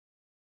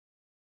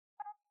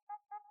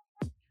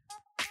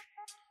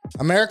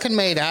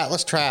American-made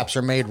Atlas traps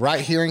are made right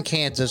here in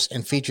Kansas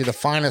and feature the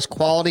finest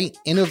quality,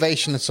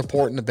 innovation, and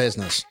support in the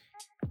business.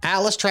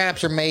 Atlas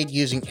traps are made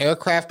using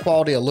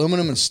aircraft-quality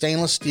aluminum and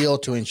stainless steel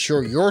to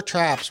ensure your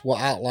traps will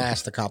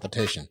outlast the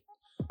competition.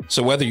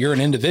 So whether you're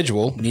an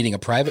individual needing a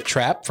private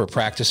trap for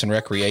practice and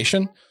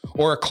recreation,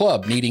 or a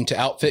club needing to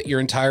outfit your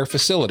entire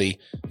facility,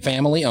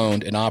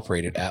 family-owned and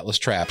operated Atlas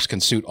Traps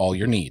can suit all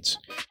your needs.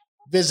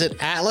 Visit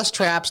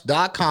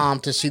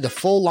atlastraps.com to see the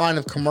full line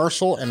of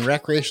commercial and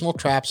recreational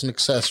traps and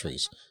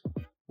accessories.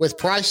 With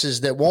prices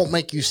that won't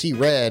make you see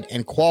red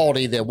and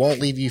quality that won't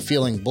leave you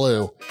feeling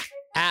blue,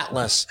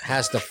 Atlas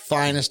has the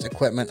finest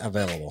equipment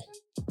available.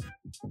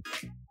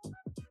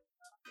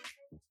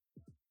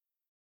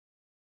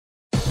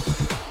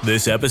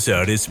 This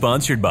episode is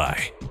sponsored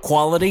by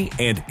quality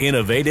and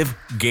innovative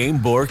Game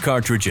Bore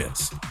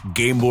cartridges.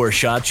 Game Bore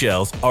shot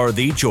shells are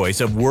the choice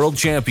of world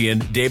champion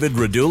David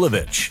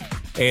Radulovich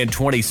and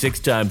 26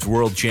 times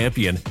world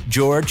champion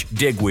George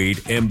Digweed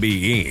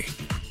MBE.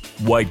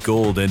 White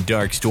Gold and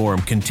Dark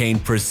Storm contain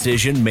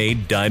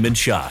precision-made diamond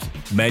shot,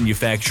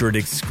 manufactured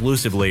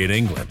exclusively in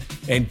England,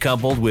 and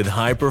coupled with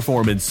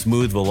high-performance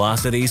smooth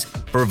velocities,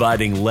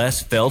 providing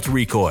less felt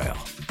recoil.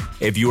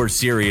 If you're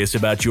serious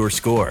about your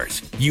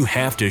scores, you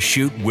have to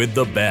shoot with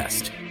the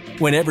best.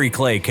 When every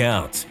clay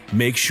counts,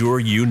 make sure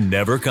you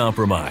never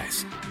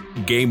compromise.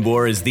 Game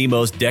Bore is the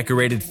most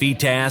decorated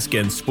FITASC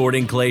and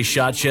sporting clay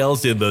shot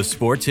shells in the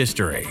sport's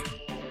history.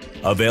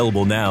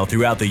 Available now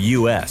throughout the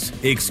U.S.,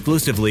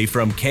 exclusively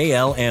from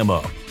KL Ammo.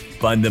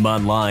 Find them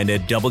online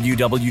at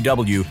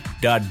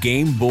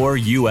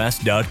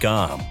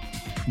www.gameborus.com.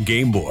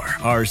 Game Bore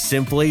are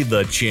simply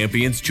the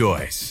champion's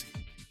choice.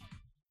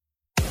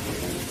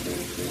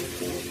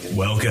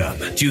 Welcome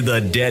to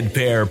the Dead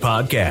Pair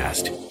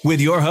Podcast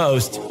with your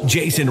hosts,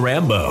 Jason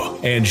Rambo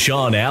and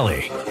Sean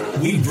Alley.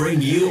 We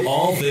bring you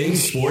all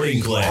things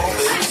sporting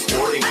clays.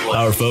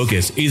 Our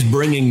focus is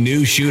bringing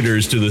new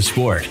shooters to the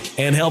sport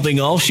and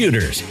helping all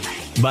shooters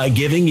by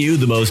giving you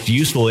the most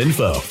useful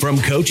info from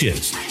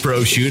coaches,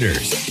 pro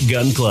shooters,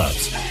 gun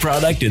clubs,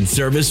 product and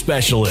service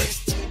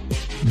specialists.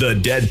 The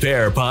Dead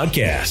Pair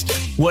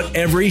Podcast, what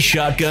every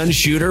shotgun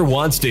shooter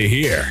wants to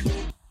hear.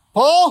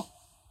 Paul?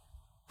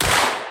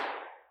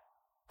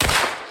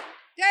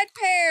 Dead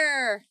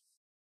Pair.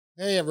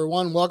 Hey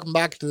everyone, welcome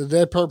back to the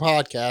Dead Pair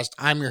Podcast.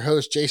 I'm your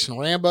host, Jason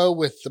Rambo,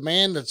 with the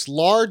man that's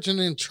large and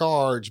in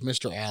charge,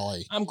 Mr.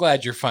 Alley. I'm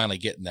glad you're finally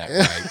getting that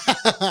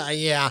right.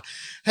 Yeah.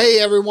 Hey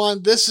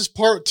everyone, this is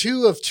part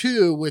 2 of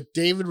 2 with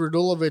David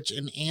Radulovich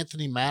and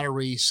Anthony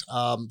Matarese.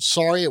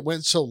 Sorry it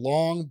went so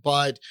long,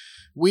 but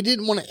we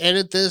didn't want to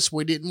edit this.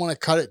 We didn't want to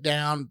cut it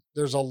down.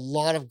 There's a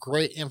lot of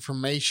great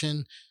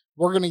information.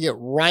 We're going to get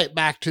right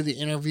back to the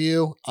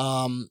interview.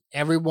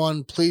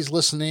 Everyone, please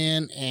listen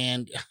in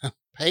and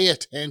pay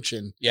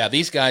attention. Yeah,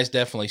 these guys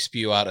definitely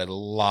spew out a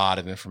lot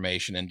of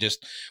information and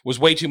just was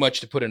way too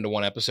much to put into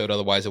one episode.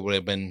 Otherwise, it would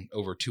have been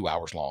over 2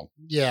 hours long.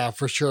 Yeah,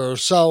 for sure.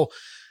 So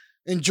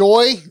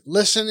enjoy,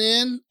 listen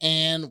in,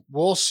 and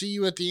we'll see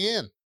you at the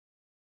end.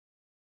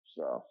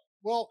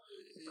 Well,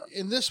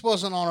 and this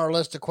wasn't on our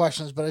list of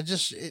questions, but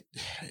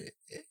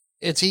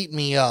it's eating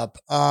me up.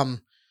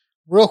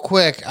 Real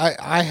quick,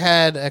 I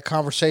had a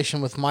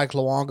conversation with Mike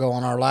Luongo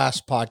on our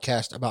last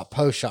podcast about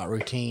post-shot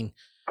routine,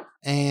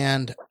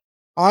 and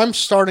I'm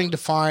starting to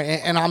find,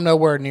 and I'm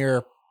nowhere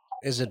near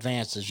as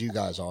advanced as you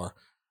guys are,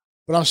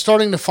 but I'm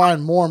starting to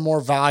find more and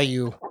more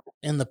value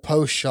in the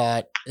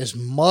post-shot as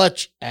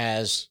much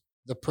as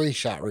the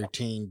pre-shot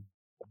routine.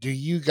 Do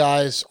you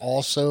guys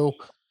also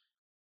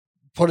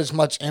put as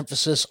much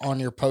emphasis on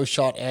your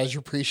post-shot as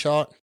your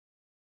pre-shot?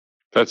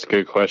 That's a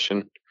good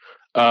question.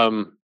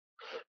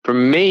 For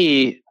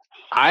me,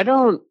 I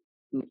don't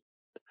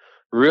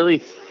really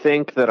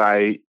think that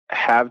I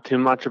have too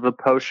much of a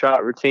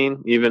post-shot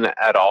routine, even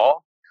at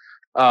all.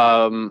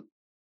 I'll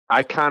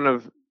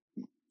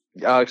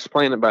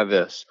explain it by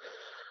this.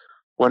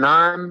 When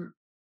I'm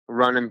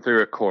running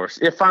through a course,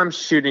 if I'm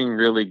shooting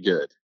really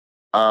good,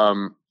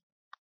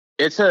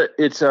 it's a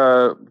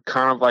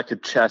kind of like a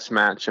chess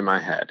match in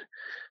my head.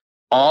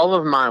 All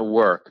of my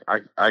work,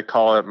 I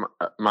call it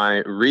my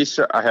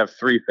research. I have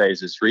 3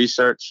 phases: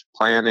 research,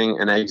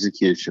 planning, and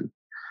execution.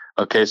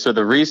 Okay, so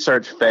the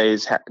research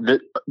phase, the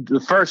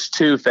first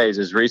 2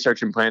 phases,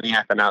 research and planning,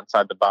 happen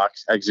outside the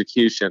box.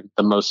 Execution,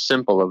 the most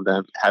simple of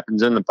them,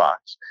 happens in the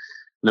box.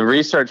 In the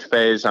research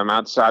phase, I'm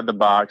outside the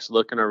box,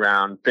 looking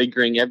around,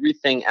 figuring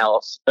everything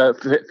out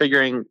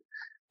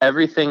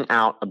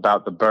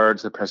about the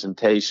birds, the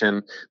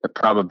presentation, the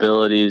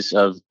probabilities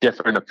of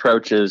different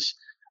approaches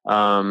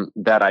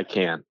that I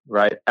can,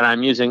 right? And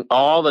I'm using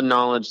all the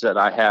knowledge that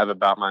I have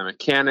about my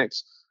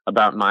mechanics,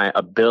 about my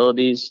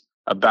abilities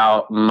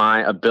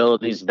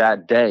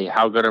that day.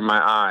 How good are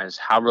my eyes?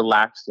 How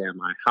relaxed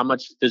am I? How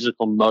much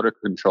physical motor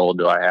control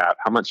do I have?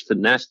 How much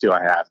finesse do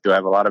I have? Do I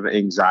have a lot of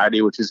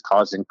anxiety, which is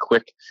causing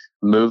quick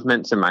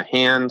movements in my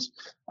hands?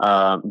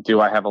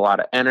 Do I have a lot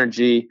of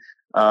energy?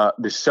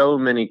 There's so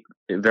many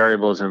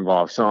variables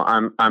involved. So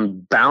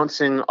I'm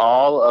bouncing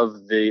all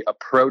of the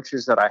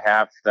approaches that I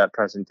have to that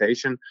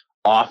presentation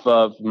off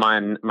of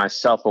my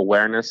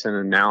self-awareness and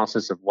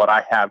analysis of what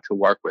I have to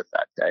work with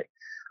that day.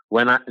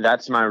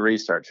 That's my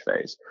research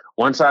phase.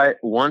 Once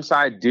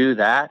I do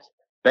that,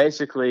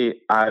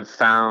 basically I've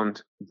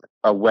found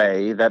a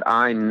way that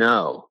I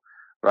know,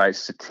 right,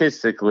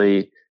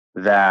 statistically,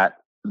 that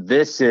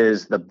this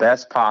is the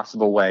best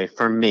possible way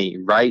for me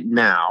right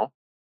now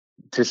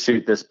to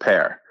shoot this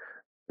pair.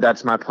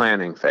 That's my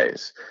planning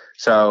phase.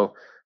 So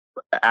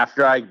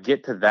after I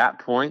get to that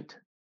point,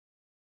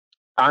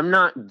 I'm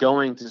not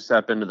going to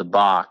step into the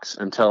box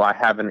until I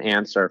have an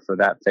answer for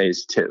that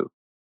phase 2.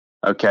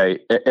 Okay.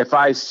 If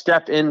I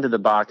step into the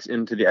box,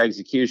 into the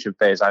execution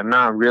phase, I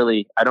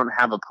don't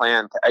have a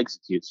plan to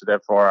execute. So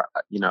therefore,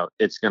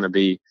 it's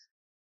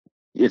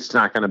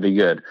not going to be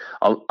good.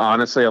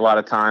 Honestly, a lot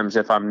of times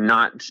if I'm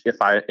not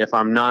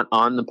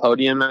on the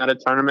podium at a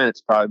tournament,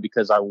 it's probably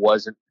because I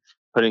wasn't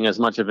putting as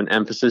much of an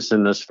emphasis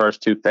in those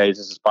first 2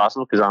 phases as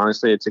possible. Because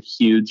honestly, it's a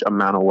huge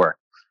amount of work.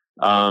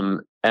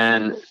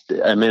 And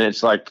I mean,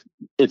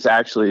 it's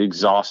actually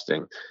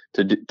exhausting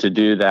to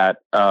do that,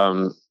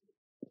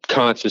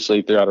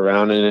 consciously throughout a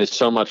round. And it's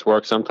so much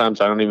work.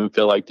 Sometimes I don't even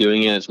feel like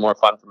doing it. It's more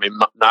fun for me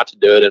not to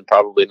do it and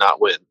probably not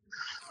win.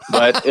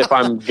 But if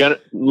I'm gonna,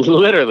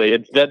 literally,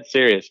 it's dead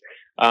serious.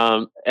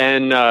 So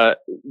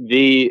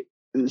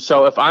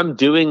if I'm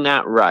doing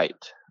that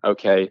right,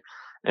 okay,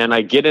 and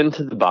I get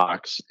into the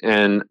box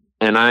and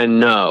I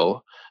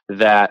know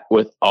that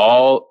with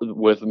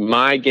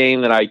my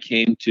game that I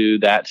came to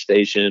that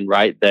station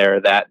right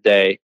there that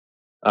day,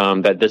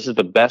 that this is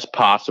the best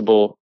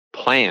possible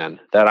plan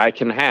that I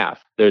can have.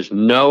 There's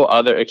no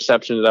other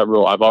exception to that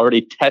rule. I've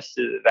already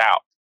tested it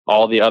out,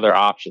 all the other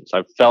options.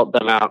 I've felt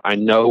them out. I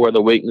know where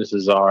the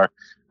weaknesses are,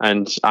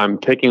 and I'm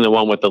picking the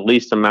one with the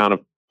least amount of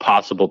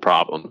possible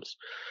problems.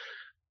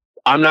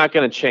 I'm not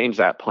going to change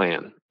that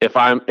plan. If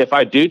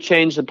I do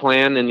change the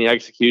plan in the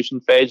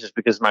execution phase, it's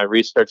because my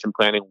research and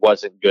planning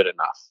wasn't good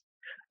enough.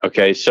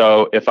 Okay,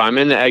 so if I'm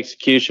in the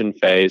execution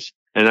phase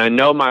and I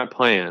know my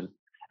plan,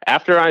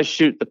 after I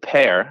shoot the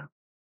pair,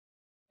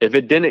 if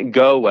it didn't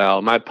go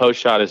well, my post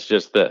shot is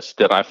just this: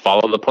 did I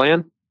follow the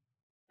plan?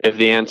 If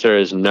the answer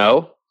is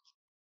no,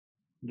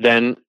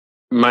 then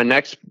my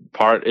next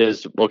part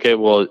is, okay,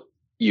 well,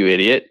 you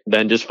idiot,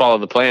 then just follow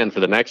the plan for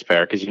the next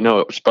pair, because you know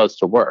it was supposed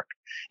to work.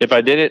 If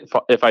I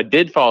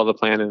did follow the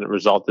plan and it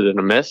resulted in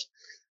a miss,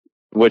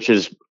 which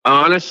is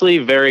honestly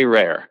very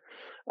rare,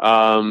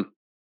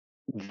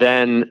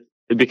 then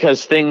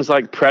because things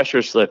like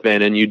pressure slip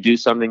in and you do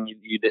something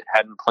you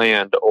hadn't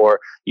planned, or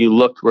you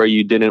looked where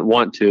you didn't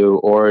want to,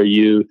 or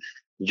you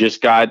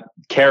just got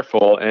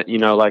careful. And,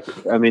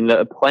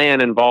 the plan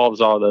involves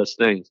all those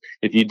things.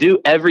 If you do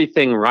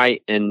everything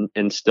right and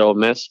still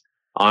miss,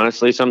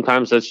 honestly,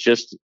 sometimes that's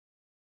just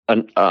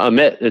a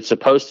myth. It's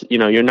supposed to,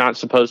 you're not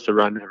supposed to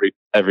run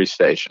every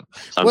station.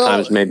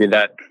 Sometimes maybe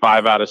that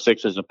 5 out of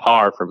 6 is a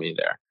par for me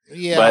there.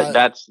 Yeah. But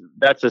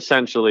that's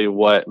essentially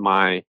what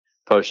my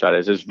post shot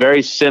is. It's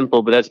very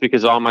simple, but that's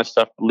because all my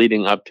stuff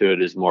leading up to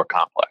it is more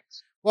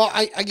complex. Well,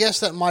 I guess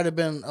that might have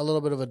been a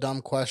little bit of a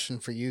dumb question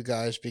for you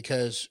guys,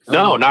 because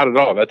no, not at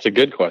all. That's a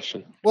good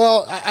question.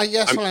 Well, I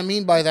guess what I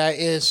mean by that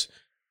is,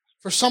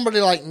 for somebody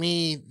like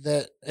me,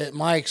 that at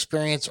my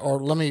experience, or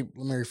let me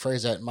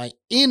rephrase that, my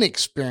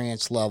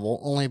inexperience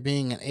level, only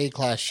being an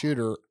A-class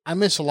shooter, I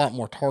miss a lot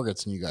more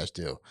targets than you guys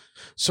do.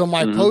 So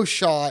my post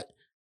shot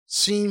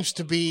seems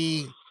to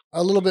be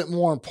a little bit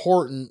more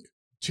important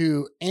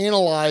to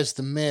analyze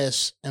the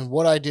miss and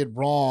what I did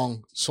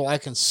wrong, so I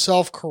can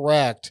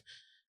self-correct,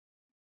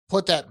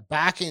 put that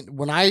back in.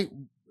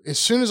 As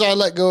soon as I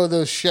let go of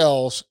those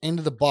shells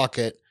into the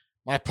bucket,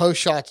 my post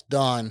shot's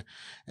done.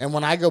 And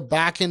when I go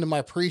back into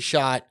my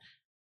pre-shot,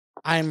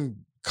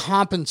 I'm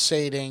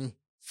compensating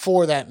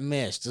for that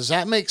miss. Does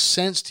that make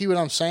sense to you, what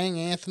I'm saying,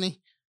 Anthony?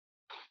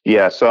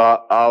 Yeah, so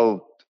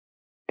I'll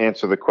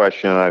answer the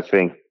question, and I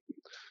think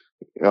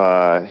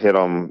hit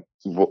on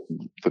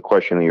the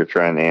question that you're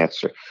trying to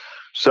answer.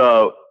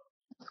 So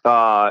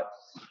I'm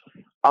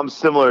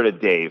similar to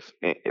Dave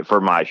for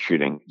my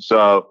shooting.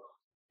 So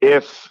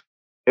if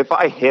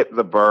I hit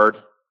the bird,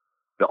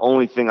 the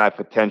only thing I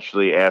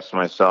potentially ask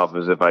myself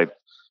is if I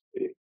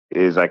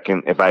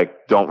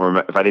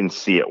didn't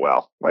see it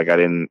well, like I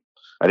didn't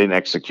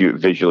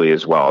execute visually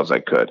as well as I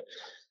could.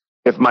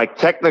 If my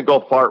technical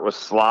part was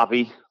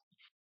sloppy,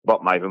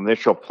 but my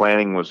initial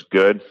planning was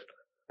good,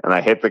 and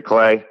I hit the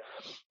clay,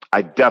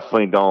 I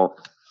definitely don't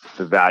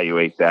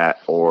evaluate that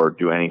or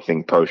do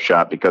anything post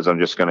shot, because I'm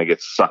just going to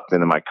get sucked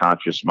into my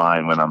conscious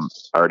mind when I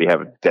already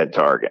have a dead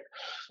target.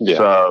 Yeah.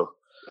 So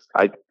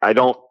I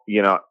don't,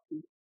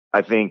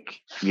 I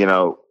think,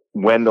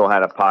 Wendell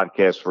had a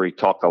podcast where he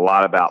talked a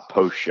lot about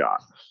post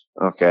shot.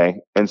 Okay.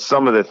 And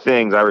some of the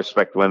things, I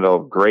respect Wendell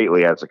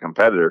greatly as a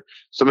competitor.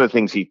 Some of the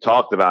things he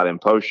talked about in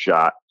post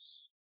shot,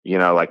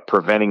 like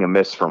preventing a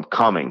miss from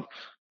coming.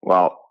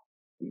 Well,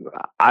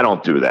 I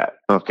don't do that.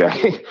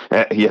 Okay.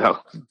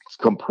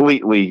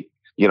 Completely,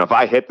 if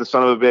I hit the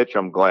son of a bitch,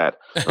 I'm glad.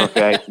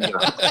 Okay.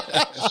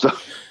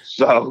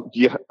 So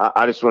yeah,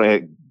 I just want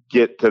to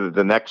get to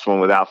the next one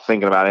without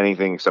thinking about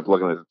anything except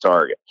looking at the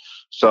target.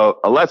 So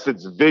unless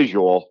it's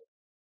visual,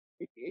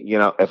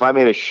 if I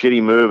made a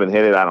shitty move and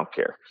hit it, I don't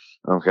care.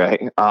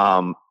 Okay.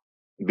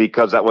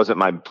 Because that wasn't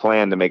my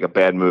plan to make a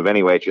bad move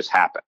anyway. It just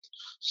happened.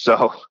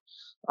 So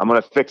I'm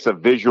going to fix a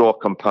visual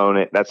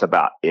component. That's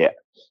about it.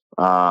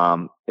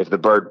 If the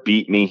bird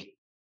beat me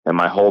and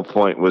my whole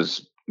point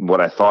was what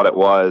I thought it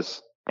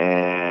was,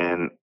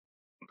 and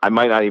I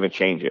might not even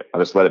change it.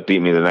 I'll just let it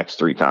beat me the next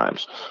 3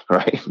 times,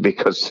 right?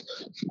 Because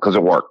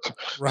it worked.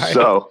 Right.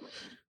 So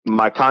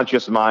my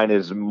conscious mind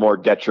is more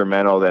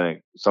detrimental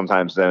than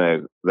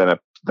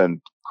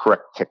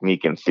correct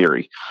technique and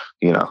theory.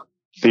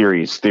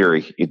 Theory is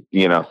theory.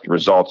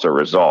 Results are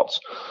results.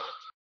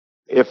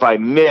 If I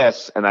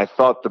miss and I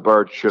thought the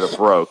bird should have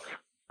broke,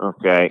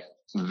 okay,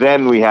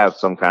 then we have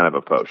some kind of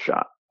a post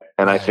shot.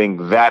 And I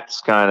think that's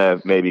kind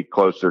of maybe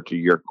closer to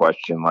your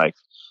question. Like,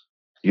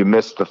 you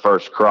missed the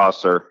first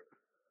crosser.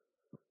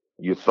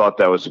 You thought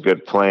that was a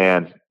good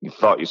plan. You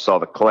thought you saw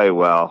the clay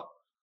well.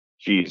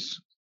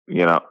 Geez,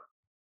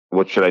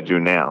 what should I do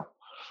now?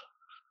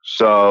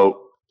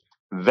 So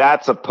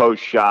that's a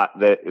post shot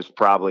that is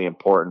probably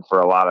important for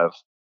a lot of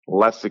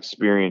less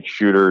experienced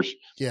shooters,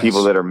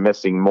 people that are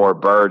missing more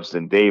birds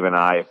than Dave and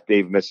I. If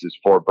Dave misses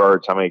 4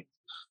 birds, how many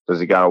does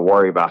he got to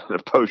worry about in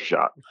a post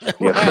shot?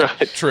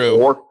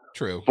 True.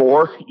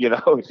 4,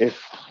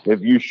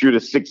 if you shoot a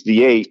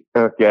 68,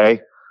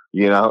 okay,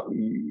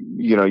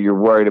 you're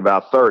worried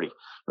about 30,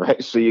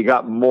 right? So you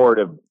got more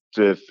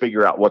to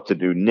figure out what to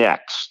do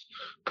next,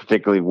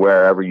 particularly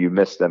wherever you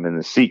miss them in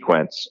the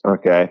sequence,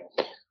 okay?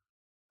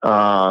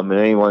 And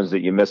any ones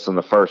that you miss on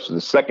the first or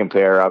the second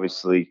pair,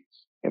 obviously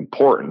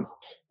important.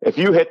 If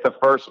you hit the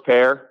first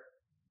pair,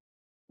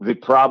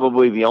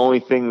 probably the only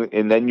thing,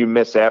 and then you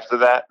miss after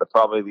that,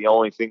 probably the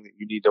only thing that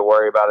you need to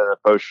worry about in a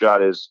post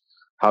shot is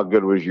how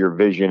good was your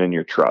vision and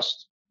your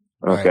trust.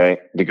 Okay. Right.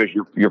 Because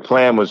your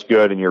plan was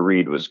good and your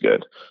read was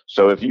good.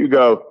 So if you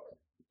go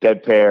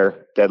dead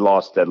pair, dead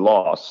lost,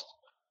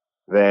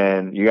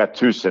 then you got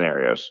 2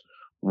 scenarios.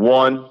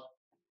 One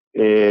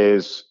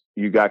is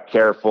you got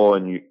careful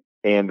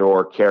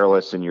or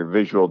careless and your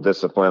visual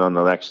discipline on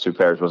the next 2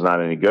 pairs was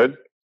not any good.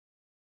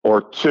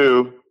 Or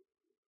 2,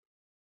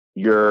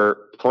 your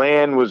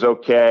plan was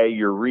okay,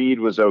 your read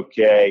was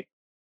okay.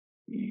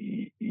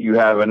 You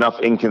have enough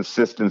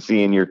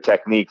inconsistency in your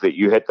technique that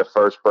you hit the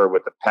first bird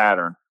with the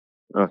pattern,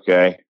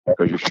 okay,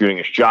 because you're shooting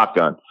a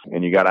shotgun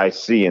and you got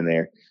IC in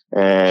there.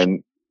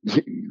 And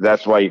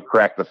that's why you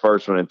cracked the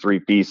first one in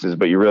 3 pieces,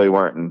 but you really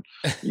weren't. And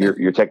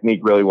your technique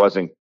really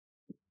wasn't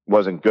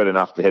good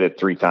enough to hit it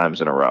 3 times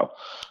in a row.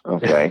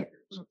 Okay.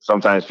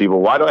 Sometimes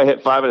people, why do I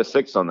hit 5 out of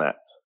 6 on that?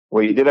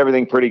 Well, you did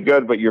everything pretty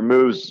good, but your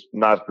move's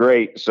not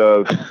great.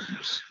 So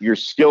your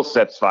skill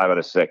set's 5 out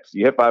of 6.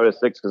 You hit 5 out of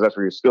 6 because that's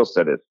where your skill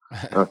set is.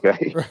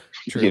 Okay.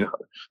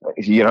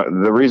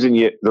 The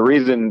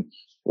reason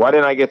why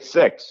didn't I get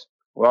 6?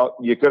 Well,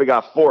 you could have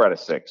got 4 out of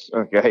 6.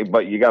 Okay.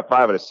 But you got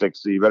 5 out of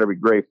 6. So you better be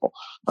grateful.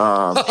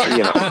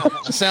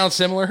 Sounds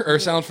similar or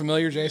sound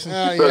familiar, Jason?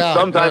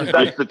 Sometimes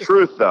that's the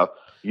truth though.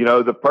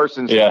 The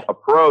person's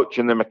approach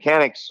and their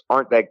mechanics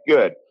aren't that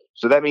good.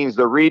 So that means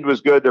the read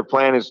was good, their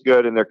plan is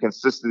good, and their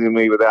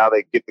consistency with how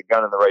they get the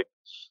gun at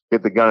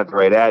the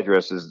right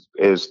address is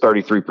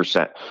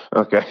 33%.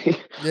 Okay.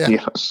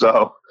 Yeah.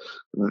 So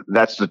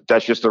that's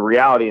just the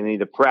reality, and they need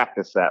to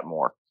practice that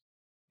more.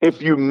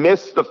 If you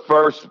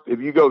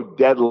go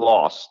dead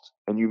lost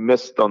and you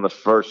missed on the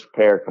first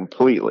pair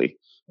completely,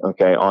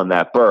 okay, on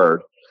that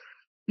bird,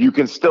 you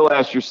can still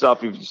ask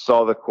yourself if you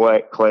saw the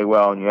clay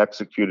well and you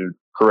executed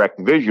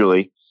correct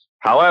visually.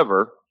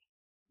 However,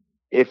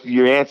 if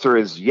your answer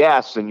is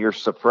yes and you're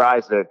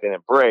surprised that it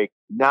didn't break,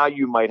 now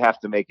you might have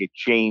to make a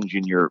change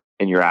in your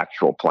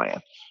actual plan.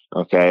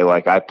 Okay,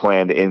 like I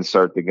plan to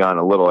insert the gun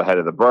a little ahead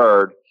of the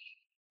bird.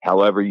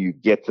 However you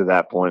get to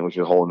that point, which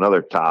is a whole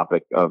another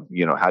topic of,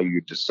 how you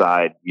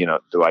decide,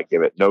 do I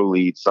give it no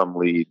lead, some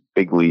lead,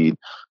 big lead?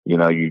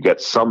 You get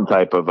some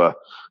type of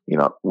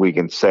we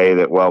can say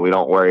that, well, we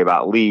don't worry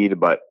about lead,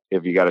 but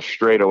if you got a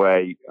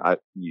straightaway,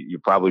 you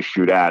probably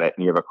shoot at it,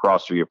 and you have a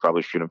crosser, you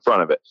probably shoot in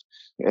front of it.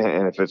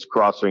 And if it's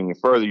crossing you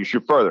further, you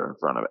shoot further in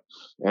front of it.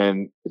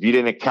 And if you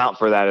didn't account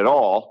for that at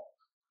all,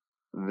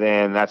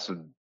 then that's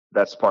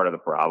part of the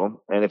problem.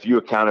 And if you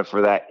accounted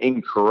for that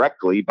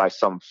incorrectly by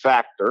some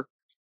factor,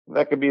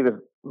 that could be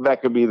the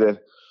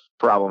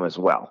problem as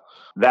well.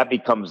 That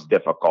becomes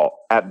difficult.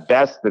 At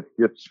best, it's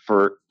just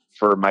for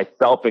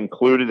myself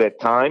included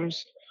at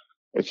times,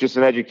 it's just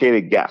an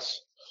educated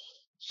guess.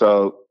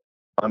 So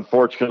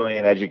unfortunately,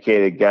 an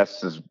educated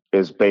guess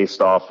is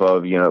based off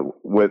of,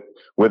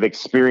 with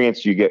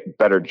experience, you get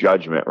better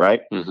judgment,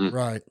 right? Mm-hmm.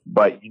 Right.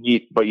 But you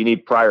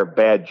need prior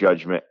bad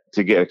judgment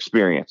to get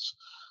experience.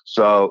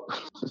 So,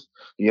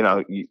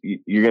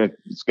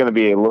 it's going to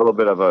be a little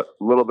bit of a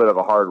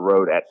hard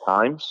road at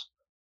times.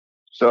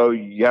 So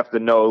you have to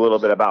know a little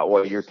bit about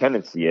what your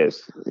tendency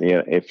is.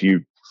 If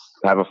you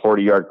have a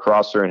 40-yard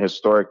crosser and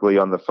historically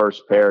on the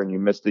first pair and you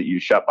missed it,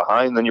 you shot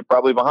behind, then you're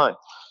probably behind.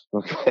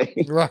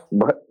 Okay. Right.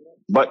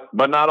 but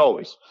not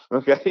always.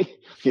 Okay.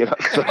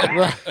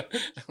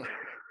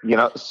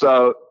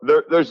 So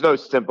there's no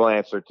simple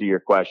answer to your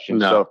question.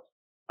 No. So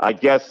I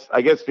guess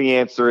the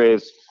answer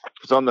is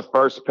if it's on the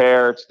first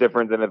pair, it's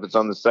different than if it's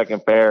on the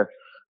second pair.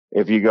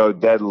 If you go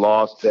dead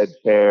lost, dead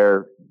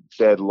pair,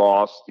 dead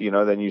lost,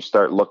 then you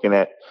start looking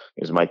at,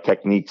 is my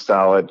technique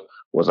solid?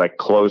 Was I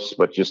close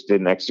but just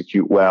didn't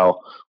execute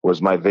well?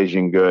 Was my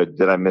vision good?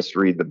 Did I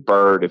misread the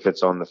bird if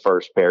it's on the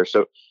first pair?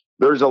 So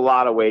there's a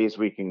lot of ways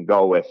we can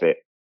go with it.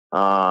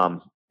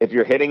 If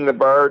you're hitting the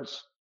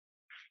birds,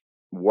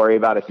 worry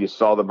about if you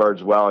saw the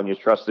birds well and you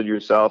trusted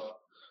yourself.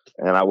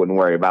 And I wouldn't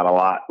worry about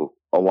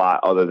a lot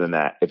other than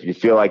that. If you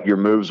feel like your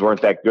moves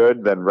weren't that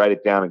good, then write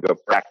it down and go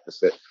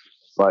practice it.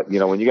 But,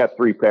 when you got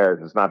 3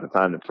 pairs, it's not the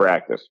time to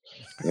practice.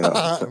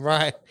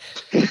 Right.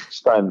 It's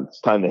time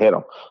to hit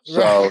them.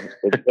 So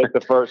if you hit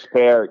the first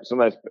pair,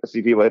 sometimes I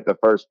see people hit the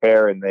first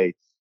pair and they,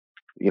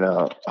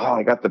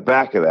 I got the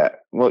back of that.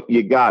 Well,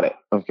 you got it.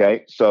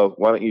 Okay. So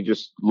why don't you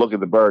just look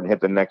at the bird and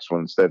hit the next one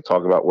instead of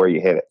talk about where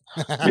you hit it?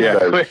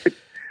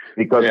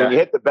 Because when you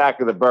hit the back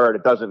of the bird,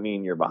 it doesn't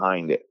mean you're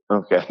behind it.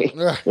 Okay.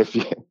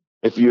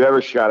 If you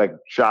ever shot a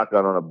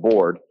shotgun on a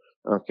board,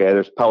 okay,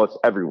 there's pellets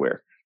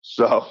everywhere.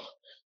 So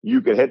you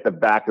could hit the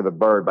back of the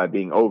bird by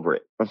being over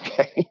it.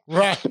 Okay.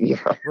 Right.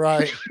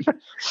 Right.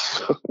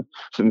 So,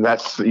 and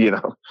that's,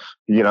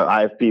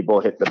 I have people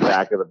hit the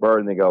back of the bird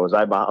and they go, was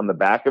I on the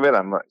back of it?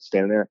 I'm not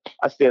standing there.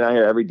 I stand out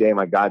here every day of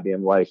my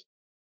goddamn life.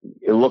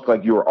 It looked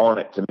like you were on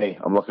it to me.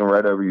 I'm looking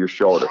right over your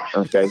shoulder.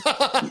 Okay.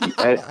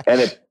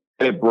 and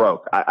it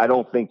broke. I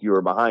don't think you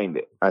were behind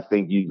it. I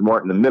think you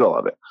weren't in the middle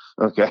of it.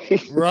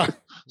 Okay. Right.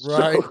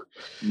 Right.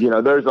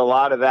 So, there's a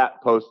lot of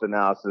that post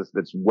analysis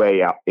that's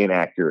way out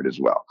inaccurate as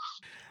well.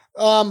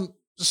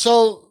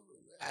 So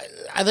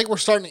I think we're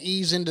starting to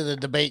ease into the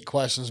debate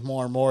questions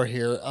more and more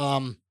here.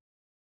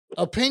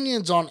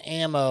 Opinions on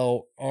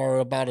ammo are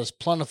about as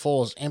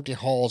plentiful as empty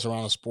halls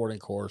around a sporting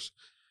course.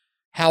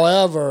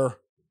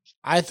 However,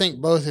 I think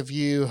both of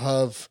you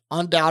have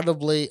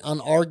undoubtedly,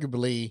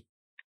 unarguably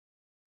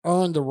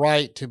earned the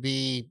right to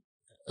be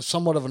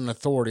somewhat of an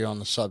authority on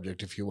the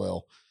subject, if you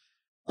will.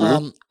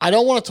 Mm-hmm. I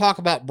don't want to talk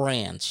about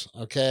brands,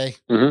 okay?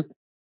 Mm-hmm.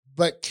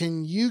 But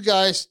can you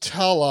guys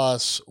tell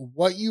us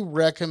what you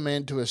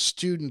recommend to a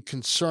student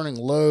concerning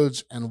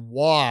loads and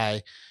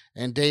why?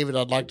 And David,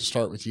 I'd like to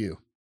start with you.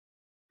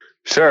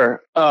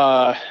 Sure.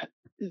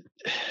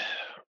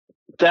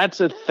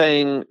 That's a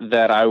thing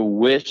that I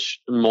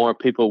wish more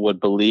people would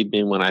believe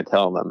me when I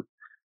tell them,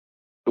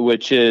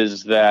 which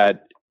is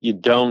that you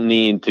don't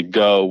need to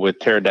go with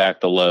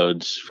pterodactyl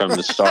loads from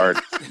the start.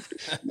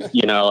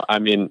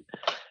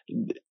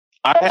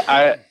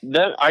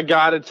 I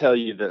got to tell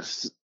you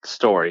this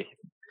story.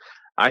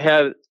 I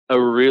had a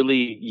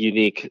really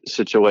unique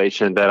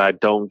situation that I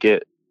don't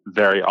get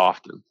very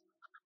often,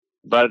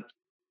 but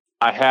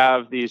I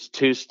have these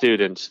 2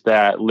 students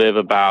that live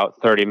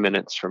about 30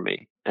 minutes from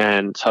me,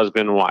 and it's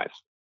husband and wife,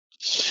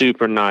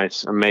 super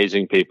nice,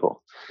 amazing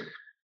people.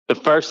 The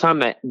first time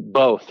that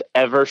both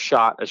ever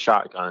shot a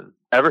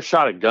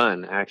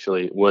gun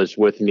actually, was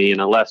with me in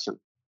a lesson.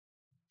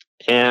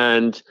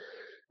 And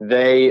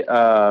they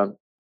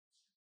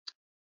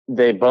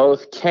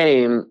both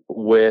came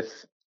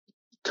with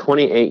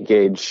 28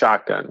 gauge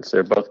shotguns.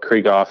 They're both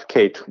Krieghoff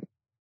K.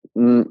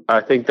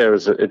 I think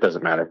it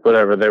doesn't matter,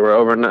 whatever. They were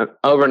over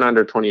and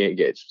under 28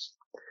 gauges.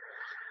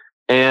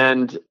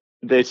 And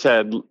they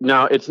said,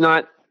 no, it's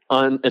not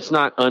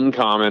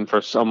uncommon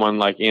for someone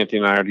like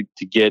Anthony and I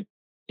to get,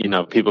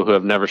 people who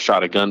have never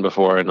shot a gun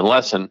before in a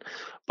lesson.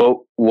 But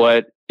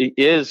what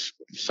is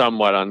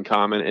somewhat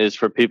uncommon is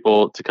for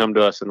people to come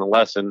to us in the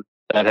lesson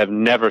that have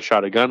never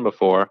shot a gun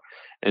before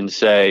and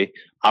say,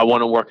 I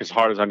want to work as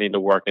hard as I need to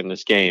work in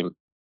this game.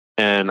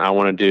 And I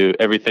want to do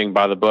everything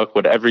by the book.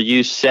 Whatever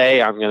you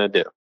say, I'm going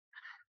to do.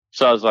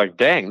 So I was like,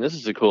 dang, this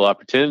is a cool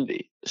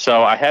opportunity.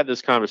 So I had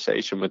this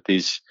conversation with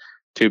these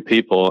 2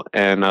 people,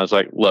 and I was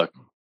like, look,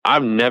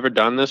 I've never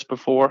done this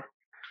before,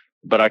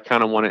 but I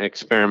kind of want to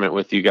experiment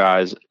with you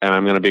guys, and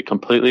I'm going to be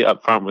completely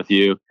upfront with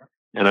you,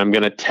 and I'm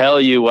going to tell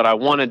you what I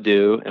want to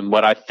do and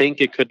what I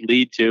think it could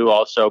lead to,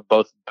 also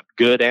both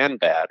good and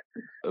bad,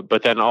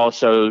 but then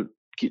also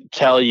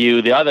tell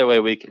you the other way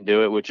we can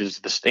do it, which is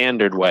the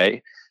standard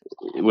way,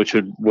 which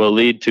will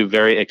lead to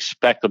very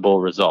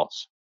expectable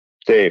results.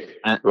 Dave,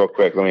 real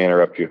quick, let me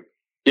interrupt you.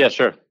 Yeah,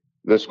 sure.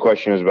 This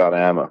question is about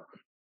ammo.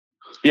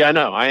 Yeah, I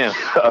know. I am.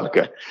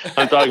 Okay.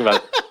 I'm talking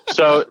about it.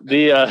 So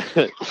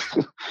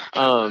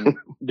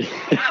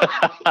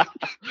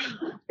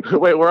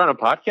wait, we're on a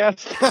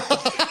podcast?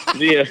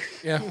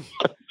 Yeah.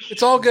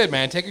 It's all good,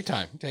 man. Take your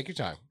time.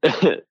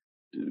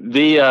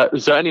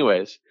 So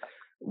anyways,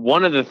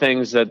 one of the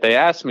things that they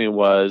asked me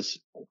was,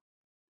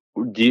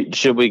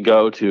 should we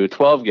go to a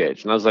 12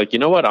 gauge? And I was like, you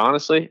know what?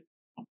 Honestly,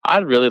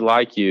 I'd really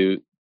like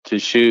you to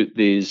shoot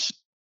these,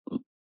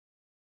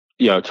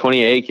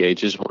 28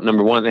 gauges.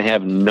 Number one, they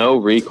have no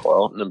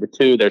recoil. Number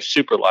 2, they're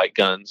super light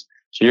guns.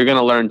 So you're going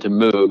to learn to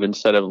move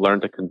instead of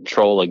learn to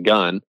control a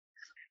gun.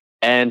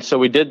 And so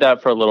we did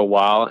that for a little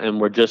while, and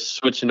we're just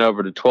switching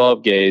over to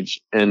 12 gauge.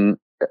 And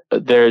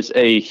there's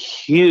a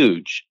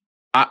huge,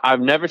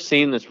 I've never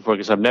seen this before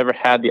because I've never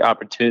had the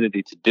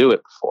opportunity to do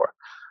it before.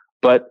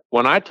 But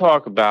when I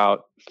talk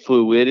about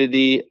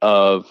fluidity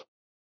of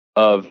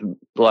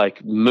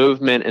like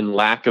movement and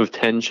lack of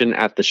tension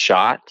at the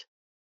shot,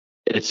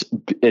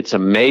 it's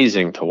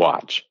amazing to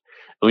watch.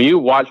 When you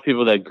watch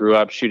people that grew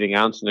up shooting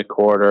ounce and a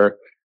quarter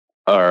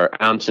or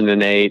ounce and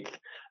an eighth,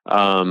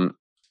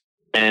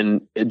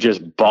 and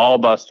just ball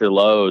buster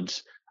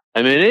loads,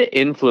 I mean, it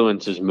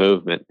influences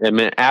movement. I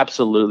mean, it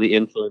absolutely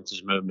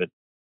influences movement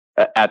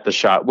at the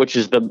shot, which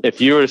is if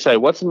you were to say,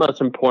 what's the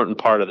most important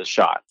part of the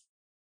shot?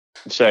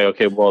 Say,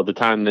 okay, well, the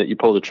time that you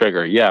pull the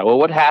trigger. Yeah. Well,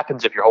 what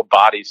happens if your whole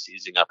body's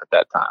seizing up at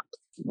that time?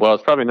 Well,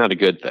 it's probably not a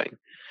good thing.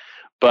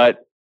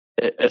 But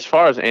as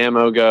far as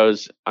ammo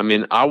goes, I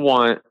mean, I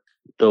want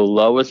the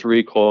lowest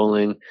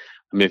recoiling.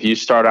 I mean, if you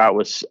start out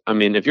with,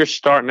 if you're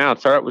starting out,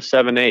 start out with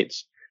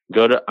 7/8.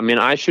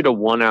 I shoot a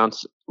 1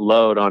 ounce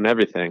load on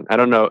everything. I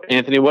don't know.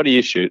 Anthony, what do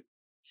you shoot?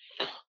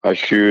 I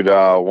shoot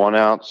 1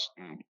 ounce,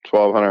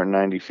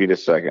 1,290 feet a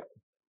second.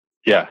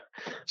 Yeah.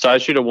 So I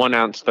shoot a 1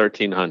 ounce,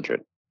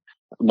 1,300.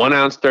 1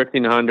 ounce,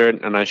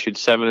 1,300, and I shoot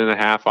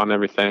 7.5 on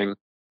everything.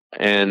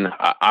 And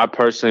I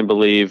personally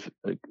believe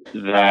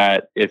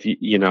that if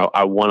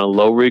I want a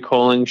low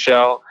recoiling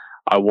shell,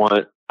 I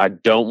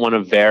don't want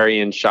to vary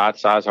in shot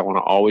size. I want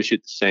to always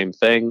shoot the same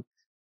thing.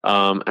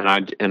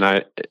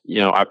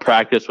 I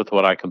practice with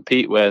what I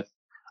compete with.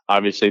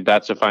 Obviously,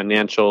 that's a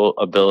financial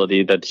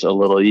ability that's a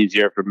little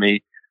easier for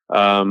me.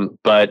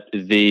 But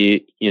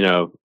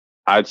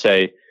I'd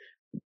say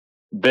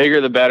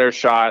bigger the better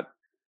shot,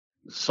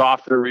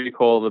 softer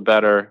recoil the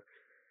better.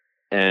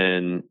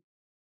 And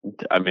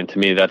I mean, to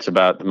me, that's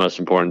about the most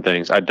important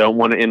things. I don't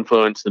want to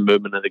influence the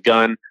movement of the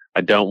gun.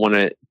 I don't want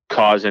to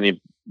cause any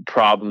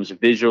problems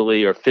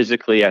visually or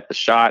physically at the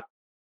shot.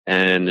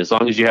 And as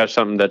long as you have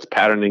something that's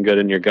patterning good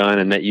in your gun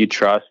and that you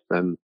trust,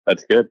 then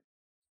that's good.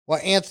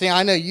 Well, Anthony,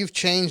 I know you've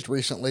changed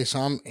recently, so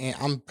I'm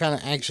kind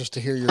of anxious to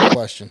hear your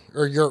question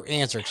or your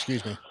answer.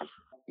 Excuse me.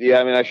 Yeah,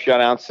 I mean, I shot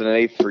ounce and an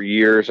eighth for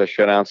years. I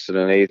shot ounce and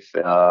an eighth.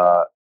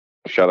 I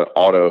shot an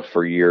auto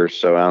for years,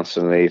 so ounce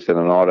and an eighth and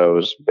an auto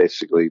is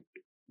basically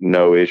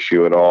no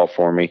issue at all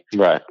for me.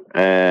 Right.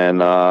 And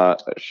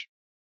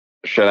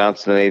shot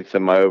ounce and an eighth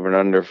in my over and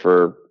under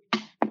for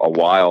a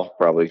while,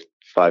 probably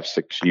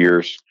 5-6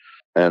 years.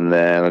 And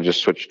then I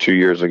just switched 2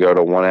 years ago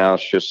to 1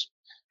 ounce just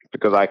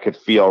because I could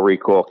feel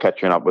recoil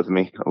catching up with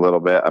me a little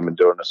bit. I've been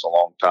doing this a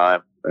long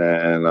time,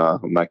 and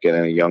I'm not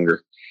getting any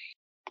younger.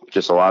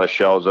 Just a lot of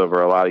shells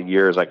over a lot of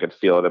years. I could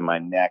feel it in my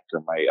neck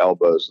or my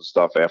elbows and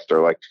stuff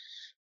after, like,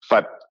 if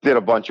I did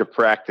a bunch of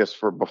practice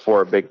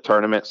before a big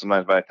tournament,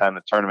 sometimes by the time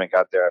the tournament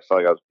got there, I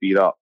felt like I was beat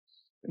up.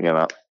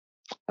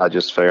 I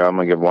just figured I'm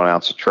going to give 1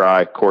 ounce a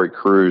try. Corey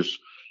Cruz,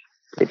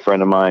 a good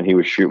friend of mine, he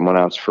was shooting 1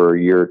 ounce for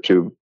a year or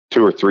 2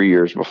 or 3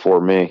 years before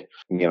me.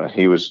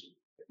 He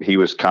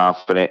was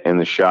confident in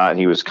the shot, and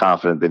he was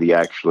confident that he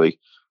actually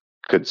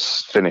could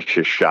finish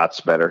his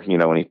shots better.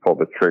 When he pulled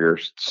the trigger,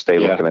 stay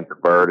looking at the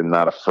bird and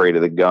not afraid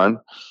of the gun.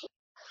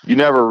 You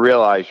never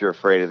realize you're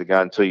afraid of the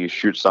gun until you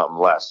shoot something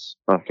less.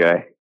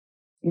 Okay.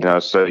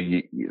 So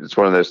it's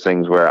one of those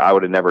things where I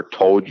would have never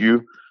told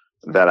you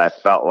that I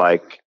felt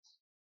like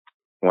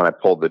when I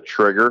pulled the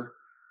trigger,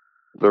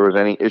 there was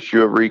any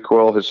issue of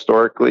recoil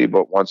historically,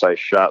 but once I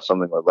shot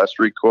something with less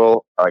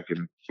recoil, I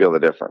can feel the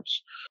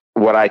difference.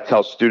 What I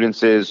tell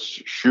students is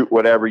shoot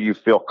whatever you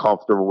feel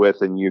comfortable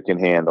with and you can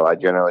handle. I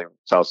generally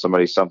tell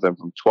somebody something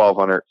from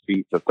 1,200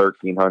 feet to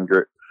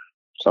 1,300,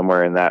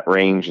 somewhere in that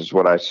range is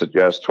what I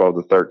suggest, 12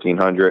 to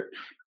 1,300.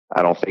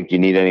 I don't think you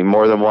need any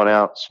more than 1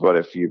 ounce, but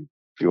if you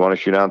want to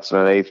shoot ounce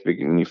and an eighth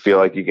and you feel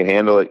like you can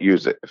handle it,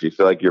 use it. If you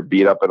feel like you're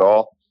beat up at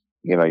all,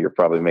 you're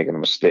probably making a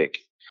mistake.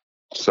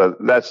 So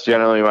that's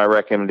generally my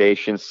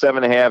recommendation.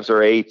 7.5s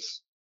or 8s,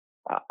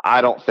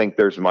 I don't think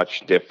there's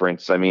much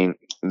difference. I mean,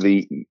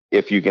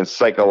 if you can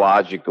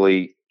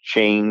psychologically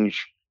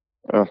change,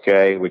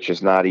 okay, which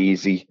is not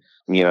easy,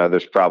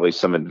 there's probably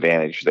some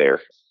advantage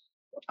there.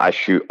 I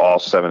shoot all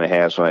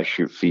 7.5s when I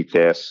shoot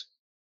FITAS,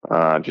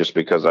 just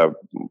because I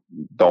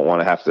don't want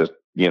to have to,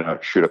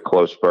 shoot a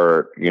close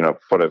bird,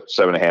 put a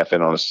 7.5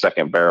 in on a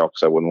second barrel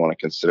because I wouldn't want to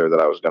consider that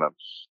I was going to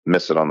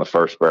miss it on the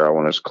first barrel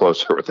when it's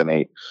closer with an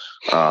 8.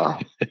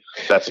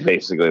 That's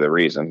basically the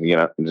reason.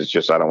 It's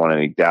just I don't want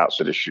any doubt,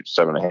 so to shoot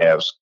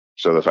 7.5s.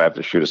 So if I have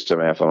to shoot a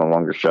 7.5 on a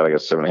longer shot, I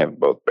got 7.5 in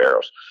both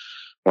barrels.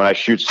 When I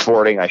shoot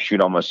sporting, I shoot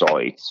almost all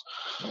 8s.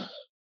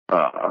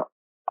 I'll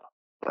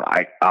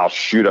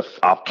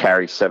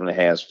carry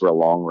 7.5s for a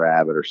long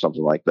rabbit or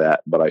something like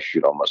that, but I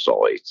shoot almost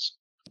all 8s.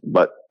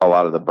 But a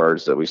lot of the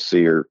birds that we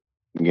see are,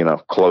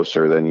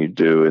 closer than you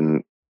do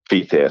in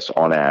FITAS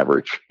on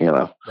average,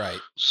 Right.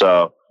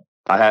 So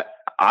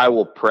I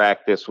will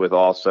practice with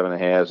all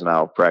 7.5s and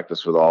I'll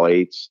practice with all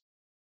 8s.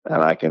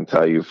 And I can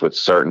tell you with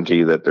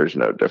certainty that there's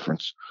no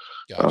difference.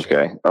 Gotcha.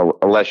 Okay.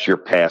 Unless you're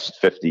past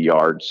 50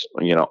 yards,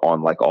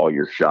 on like all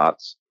your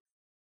shots,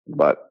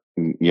 but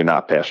you're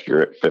not past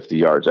your 50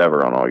 yards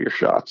ever on all your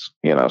shots,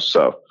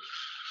 so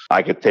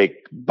I could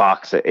take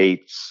box of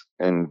 8s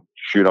and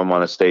shoot them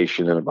on a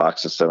station, and a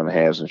box of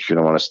 7.5s and shoot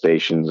them on a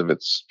station. If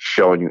it's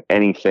showing you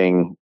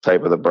anything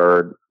type of the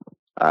bird,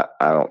 I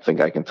don't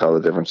think I can tell the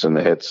difference in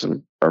the hits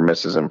or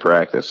misses in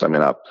practice. I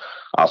mean,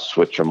 I'll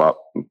switch them up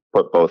and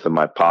put both in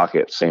my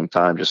pocket at the same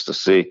time just to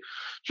see,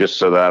 just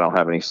so that I don't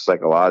have any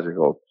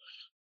psychological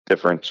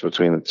difference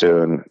between the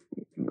two. And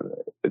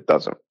it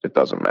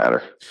doesn't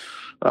matter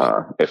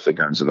if the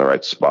gun's in the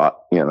right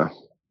spot,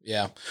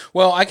 Yeah.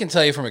 Well, I can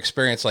tell you from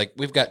experience, like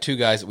we've got 2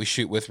 guys that we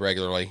shoot with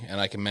regularly, and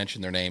I can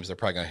mention their names. They're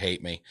probably going to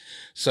hate me.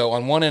 So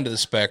on one end of the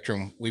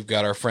spectrum, we've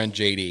got our friend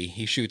JD.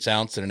 He shoots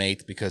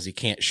 1.1 because he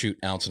can't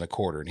shoot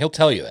 1.25, and he'll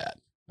tell you that.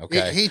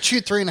 Okay. He'd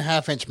shoot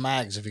 3.5-inch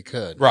mags if he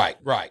could. Right.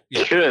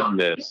 Yeah.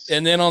 Goodness.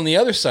 And then on the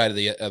other side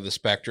of the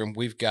spectrum,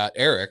 we've got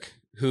Eric,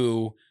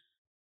 who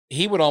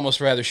he would almost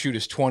rather shoot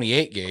his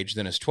 28 gauge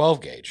than his 12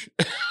 gauge.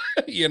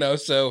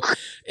 So,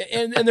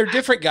 and they're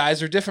different guys,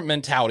 they're different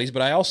mentalities,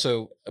 but I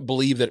also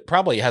believe that it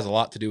probably has a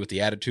lot to do with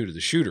the attitude of the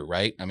shooter,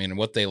 right? I mean,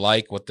 what they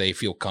like, what they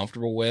feel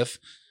comfortable with,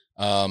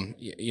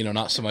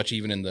 not so much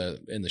even in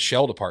the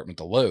shell department,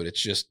 the load,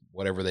 it's just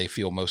whatever they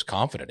feel most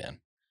confident in.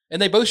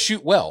 And they both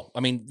shoot well.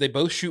 I mean, they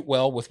both shoot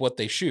well with what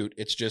they shoot.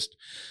 It's just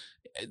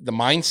the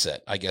mindset,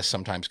 I guess,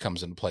 sometimes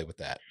comes into play with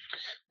that.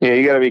 Yeah,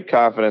 you got to be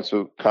confident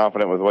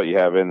with what you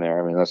have in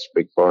there. I mean, that's a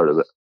big part of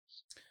it.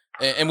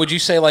 And would you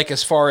say, like,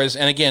 as far as,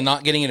 and again,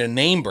 not getting into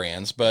name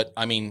brands, but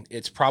I mean,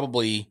 it's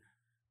probably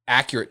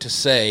accurate to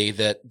say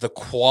that the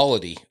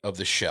quality of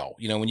the shell,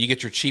 when you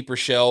get your cheaper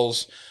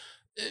shells,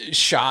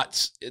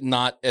 shots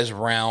not as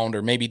round,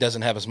 or maybe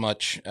doesn't have as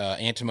much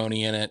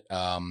antimony in it,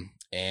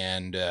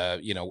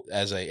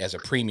 as a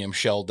premium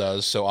shell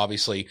does. So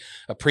obviously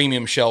a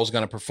premium shell is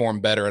going to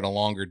perform better at a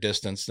longer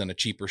distance than a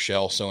cheaper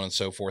shell, so on and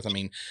so forth. I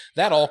mean,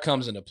 that all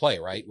comes into play,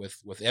 right?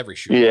 With every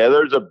shooter. Yeah,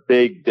 there's a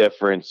big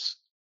difference.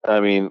 I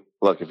mean,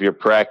 look, if you're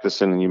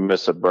practicing and you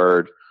miss a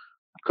bird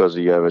because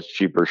you have a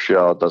cheaper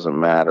shell, it doesn't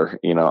matter.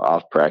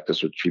 I'll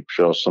practice with cheap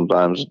shells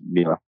sometimes.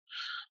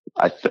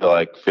 I feel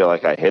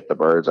like I hit the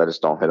birds. I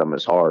just don't hit them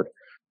as hard.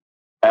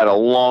 At a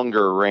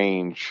longer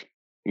range,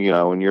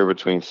 when you're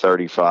between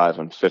 35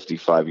 and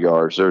 55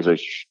 yards, there's a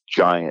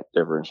giant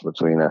difference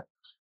between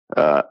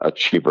a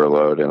cheaper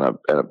load and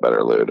a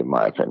better load, in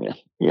my opinion.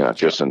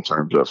 Just in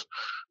terms of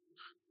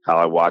how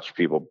I watch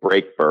people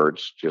break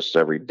birds just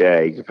every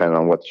day, depending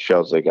on what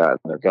shells they got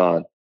in their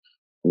gun.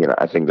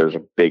 I think there's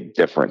a big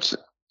difference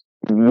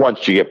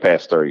once you get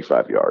past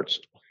 35 yards.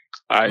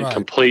 I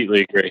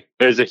completely agree.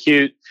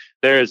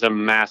 There is a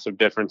massive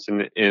difference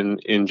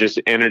in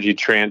just energy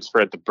transfer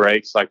at the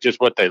breaks, like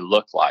just what they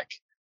look like.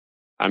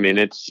 I mean,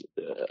 it's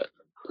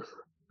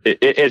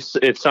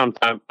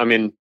sometimes,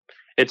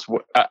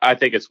 I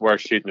think it's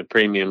worth shooting a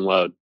premium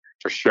load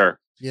for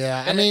sure.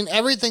 Yeah. I mean,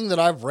 everything that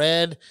I've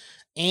read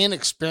and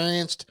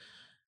experienced,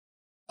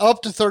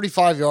 up to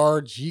 35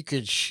 yards, you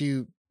could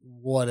shoot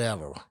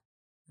whatever,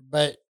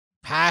 but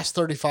past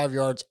 35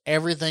 yards,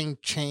 everything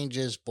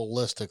changes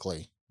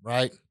ballistically,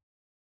 right?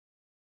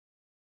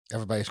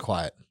 Everybody's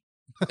quiet.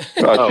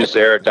 Well, it's just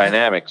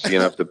aerodynamics.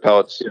 If the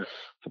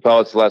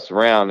pellet's less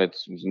round,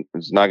 it's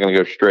not going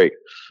to go straight.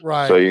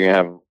 Right. So you're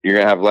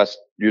gonna have less.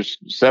 Just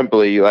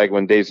simply, like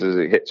when Dave says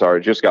it hits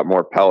hard, just got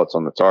more pellets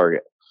on the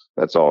target.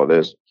 That's all it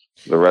is.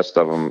 The rest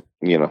of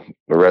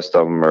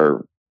them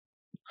are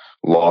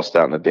lost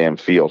out in the damn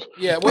field.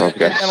 Yeah, well,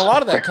 okay. And a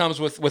lot of that comes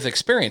with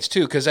experience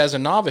too, because as a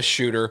novice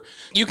shooter,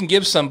 you can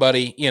give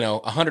somebody,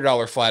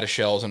 $100 flat of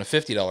shells and a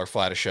 $50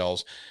 flat of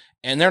shells,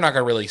 and they're not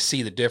going to really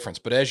see the difference.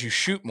 But as you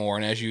shoot more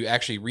and as you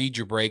actually read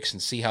your breaks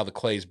and see how the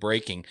clay is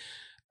breaking,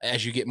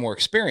 as you get more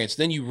experience,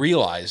 then you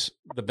realize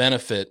the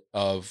benefit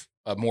of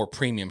a more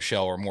premium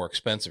shell or more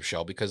expensive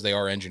shell, because they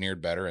are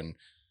engineered better. And,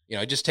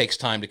 it just takes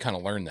time to kind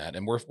of learn that.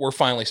 And we're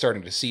finally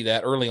starting to see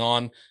that. Early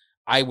on,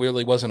 I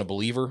really wasn't a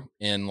believer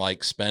in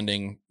like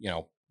spending,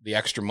 the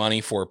extra money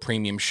for a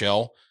premium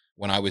shell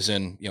when I was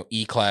in,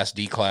 E class,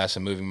 D class,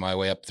 and moving my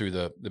way up through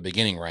the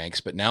beginning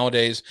ranks. But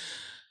nowadays,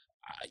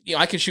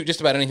 I can shoot just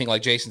about anything,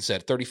 like Jason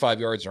said, 35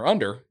 yards or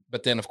under.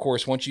 But then, of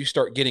course, once you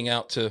start getting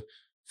out to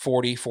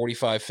 40,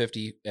 45,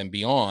 50 and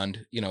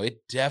beyond,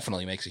 it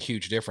definitely makes a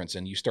huge difference.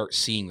 And you start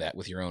seeing that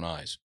with your own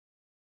eyes.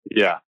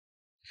 Yeah.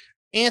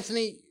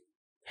 Anthony,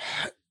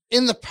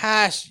 in the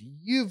past,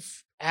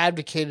 you've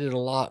advocated a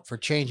lot for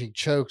changing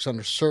chokes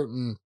under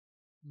certain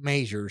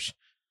measures.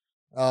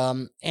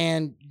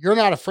 And you're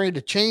not afraid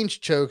to change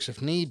chokes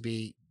if need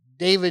be.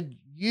 David,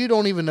 you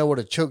don't even know what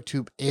a choke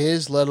tube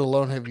is, let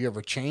alone have you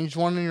ever changed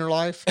one in your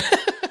life.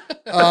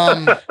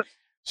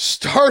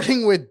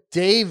 Starting with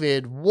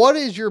David, what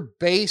is your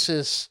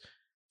basis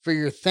for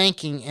your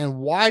thinking, and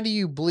why do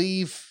you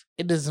believe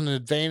it is an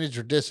advantage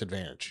or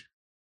disadvantage?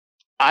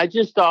 I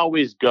just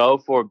always go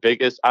for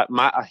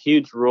a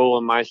huge rule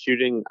in my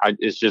shooting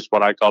is just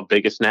what I call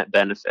biggest net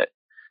benefit.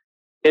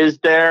 Is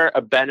there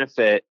a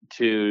benefit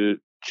to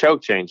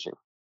choke changing?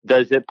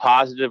 Does it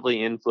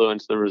positively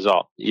influence the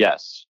result?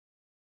 Yes.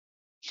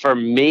 For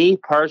me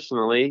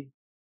personally,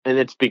 and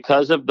it's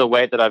because of the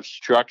way that I've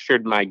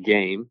structured my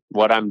game,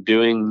 what I'm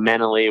doing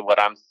mentally, what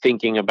I'm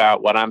thinking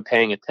about, what I'm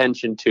paying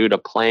attention to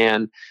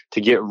plan,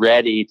 to get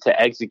ready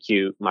to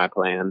execute my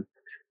plan.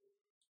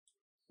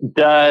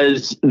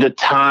 Does the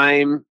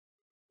time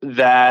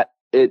that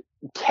it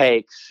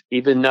takes,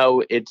 even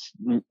though it's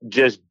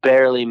just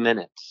barely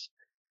minutes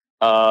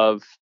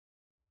of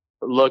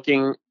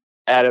looking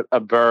at a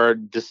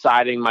bird,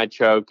 deciding my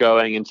choke,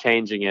 going and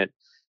changing it,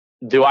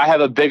 do I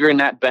have a bigger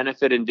net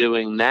benefit in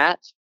doing that?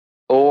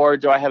 Or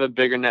do I have a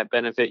bigger net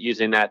benefit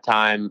using that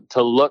time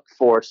to look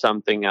for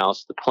something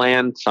else, to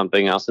plan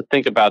something else, to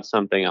think about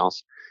something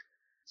else?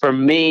 For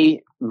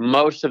me,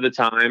 most of the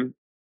time,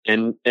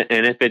 and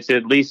if it's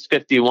at least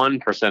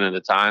 51% of the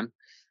time,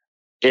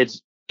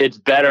 it's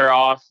better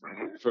off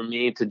for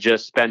me to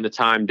just spend the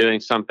time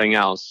doing something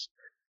else,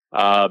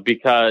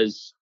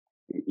 because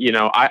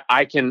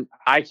I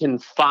can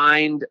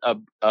find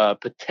a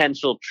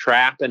potential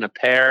trap in a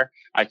pair.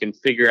 I can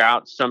figure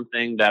out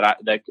something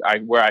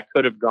where I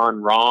could have gone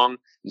wrong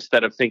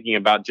instead of thinking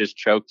about just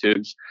choke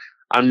tubes.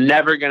 I'm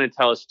never going to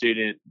tell a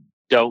student,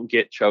 don't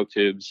get choke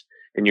tubes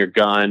in your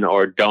gun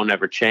or don't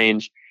ever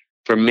change.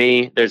 For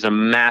me, there's a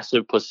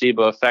massive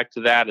placebo effect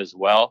to that as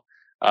well.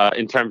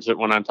 In terms of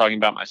when I'm talking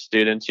about my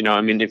students,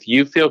 if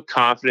you feel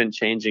confident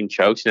changing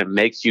chokes and it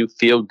makes you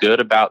feel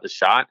good about the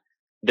shot,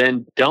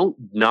 then don't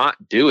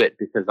not do it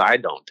because I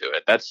don't do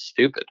it. That's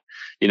stupid.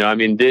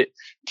 The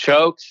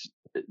chokes,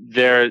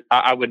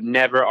 I would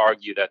never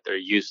argue that they're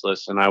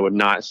useless, and I would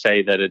not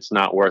say that it's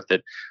not worth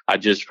it.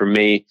 For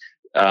me,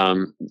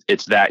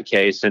 it's that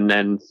case. And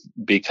then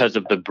because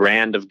of the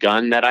brand of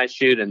gun that I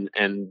shoot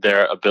and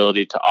their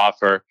ability to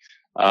offer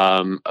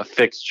a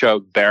fixed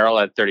choke barrel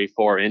at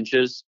 34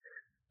 inches,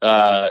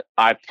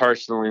 I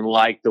personally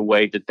like the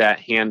way that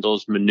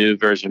handles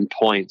maneuvers and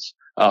points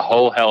a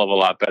whole hell of a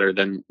lot better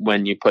than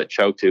when you put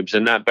choke tubes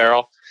in that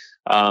barrel.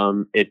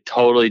 It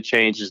totally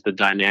changes the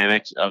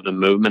dynamics of the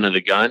movement of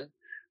the gun.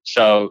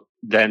 So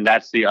then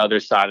that's the other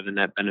side of the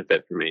net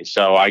benefit for me.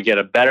 So I get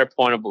a better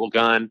pointable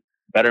gun,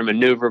 better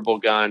maneuverable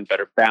gun,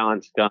 better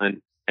balanced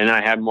gun, and I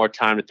have more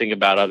time to think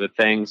about other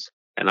things,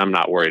 and I'm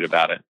not worried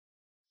about it.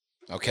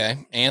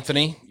 Okay.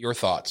 Anthony, your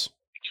thoughts?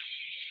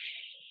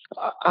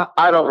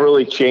 I don't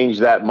really change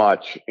that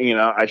much.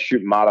 I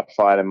shoot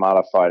modified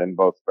in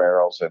both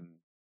barrels, and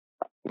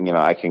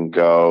I can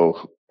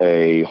go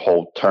a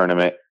whole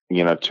tournament,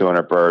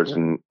 200 birds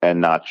and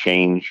not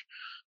change.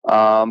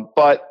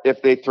 But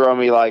if they throw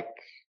me like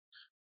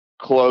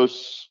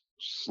close,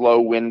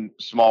 small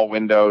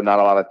window, not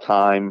a lot of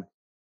time,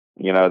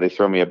 they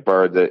throw me a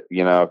bird that,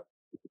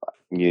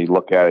 you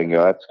look at it and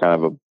go, that's kind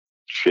of a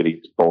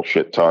shitty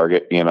bullshit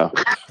target,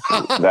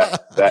 that's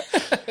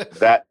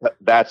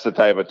the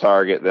type of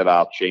target that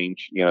I'll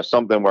change,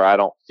 something where I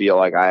don't feel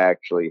like I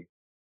actually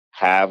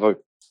have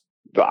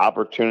the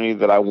opportunity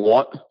that I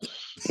want,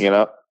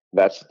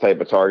 that's the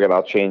type of target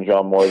I'll change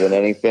on more than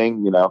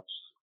anything,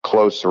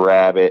 close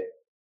rabbit,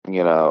 if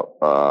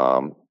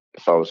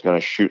I was going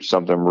to shoot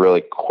something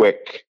really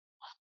quick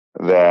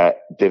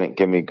that didn't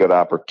give me good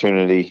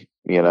opportunity,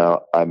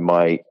 I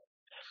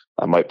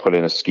might put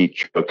in a skeet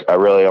choke. I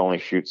really only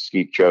shoot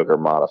skeet choke or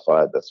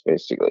modified. That's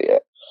basically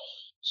it.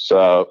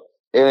 So,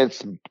 and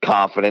it's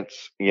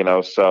confidence,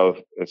 so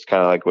it's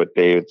kind of like what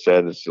David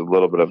said. It's a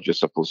little bit of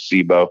just a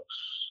placebo.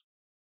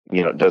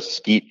 Does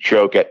skeet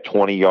choke at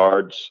 20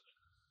 yards?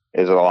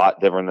 Is it a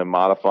lot different than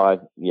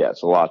modified? Yeah,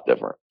 it's a lot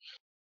different.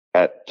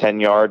 At 10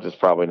 yards, it's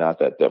probably not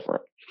that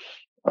different.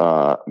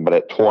 But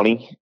at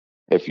 20,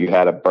 if you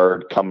had a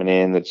bird coming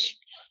in that's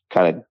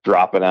kind of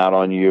dropping out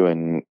on you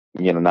and,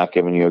 not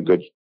giving you a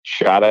good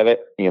shot at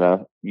it,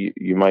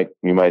 you might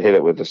hit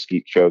it with a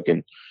skeet choke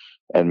and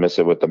miss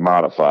it with the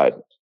modified.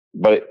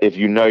 But if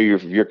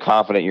you're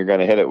confident you're going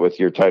to hit it with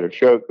your tighter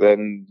choke,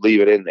 then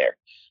leave it in there.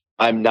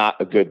 I'm not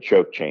a good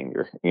choke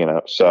changer,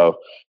 so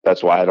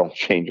that's why I don't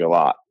change a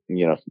lot.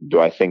 Do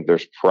I think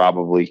there's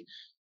probably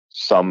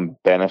some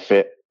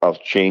benefit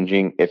of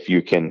changing if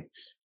you can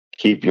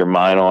keep your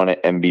mind on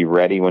it and be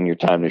ready when you're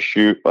time to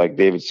shoot? Like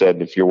David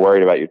said, if you're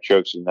worried about your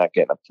chokes and not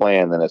getting a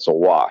plan, then it's a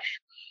wash.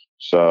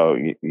 So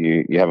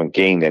you haven't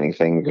gained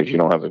anything because you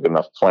don't have a good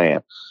enough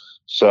plan.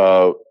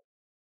 So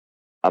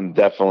I'm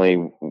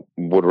definitely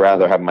would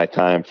rather have my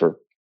time for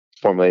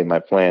formulating my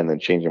plan than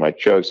changing my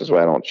chokes. That's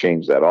why I don't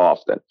change that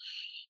often.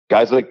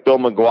 Guys like Bill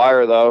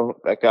McGuire, though,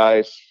 that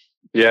guy's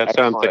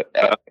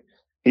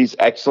he's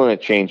excellent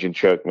at changing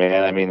choke,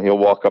 man. I mean, he'll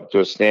walk up to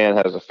a stand,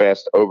 has a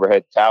fast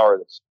overhead tower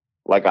that's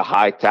like a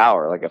high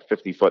tower, like a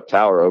 50-foot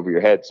tower over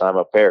your head, sign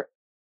up pair,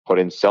 put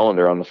in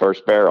cylinder on the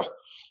first barrel,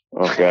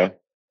 okay,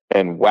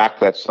 and whack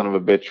that son of a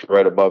bitch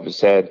right above his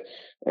head.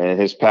 And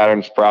his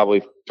pattern's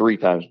probably 3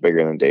 times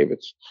bigger than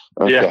David's.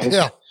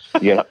 Okay?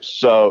 Yeah.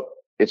 So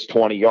it's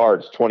 20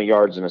 yards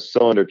in a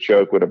cylinder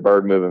choke with a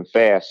bird moving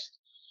fast,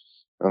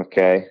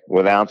 okay,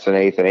 with ounce and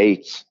eighth and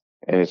eighths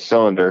in his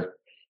cylinder.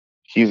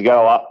 He's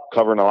got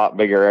covering a lot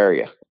bigger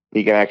area.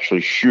 He can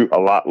actually shoot a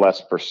lot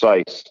less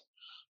precise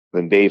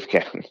than Dave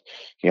can,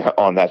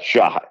 on that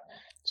shot.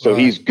 So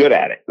He's good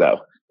at it,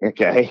 though.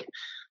 Okay.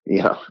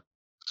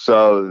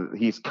 So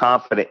he's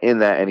confident in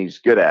that and he's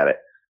good at it.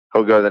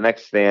 He'll go to the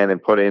next stand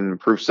and put in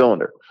proof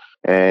cylinder.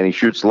 And he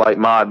shoots light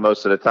mod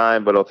most of the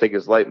time, but he'll take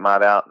his light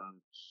mod out and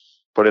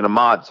put in a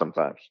mod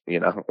sometimes,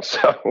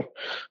 So,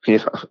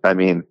 I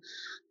mean,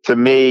 to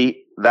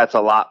me, that's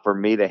a lot for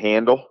me to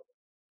handle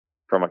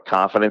from a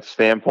confidence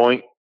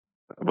standpoint.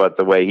 But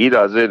the way he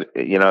does it,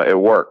 it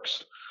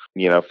works.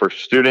 For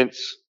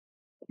students,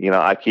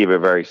 I keep it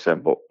very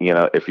simple.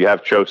 If you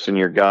have chokes in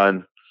your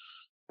gun,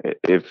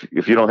 if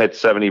you don't hit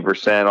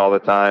 70% all the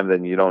time,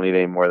 then you don't need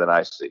any more than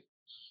I see.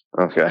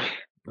 Okay.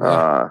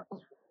 Right.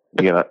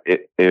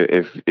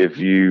 If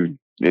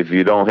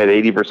you don't hit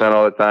 80%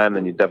 all the time,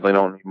 then you definitely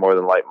don't need more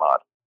than light mod.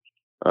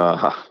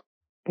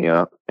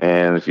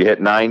 And if you hit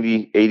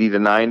 80 to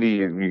 90,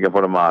 you can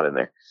put a mod in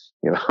there.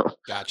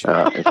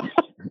 Gotcha.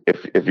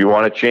 If you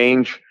want to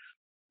change,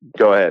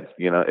 go ahead.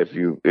 If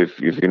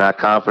you're not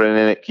confident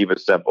in it, keep it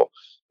simple.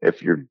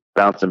 If you're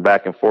bouncing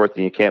back and forth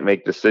and you can't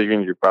make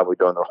decisions, you're probably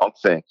doing the wrong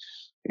thing.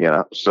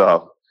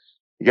 So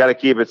you got to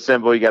keep it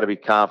simple. You got to be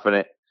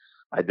confident.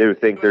 I do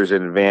think there's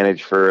an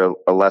advantage for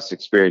a less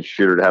experienced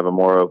shooter to have a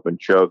more open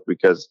choke,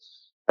 because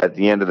at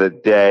the end of the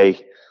day,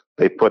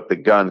 they put the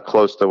gun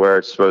close to where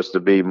it's supposed to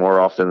be more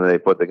often than they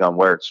put the gun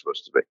where it's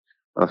supposed to be.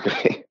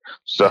 Okay.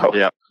 So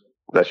Yeah.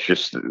 that's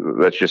just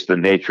the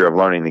nature of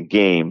learning the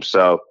game.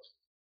 So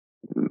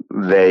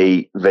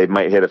they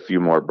might hit a few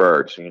more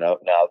birds, Now,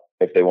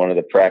 if they wanted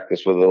to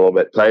practice with a little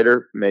bit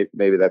tighter,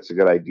 maybe that's a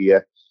good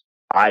idea.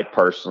 I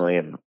personally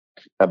am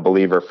a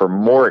believer for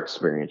more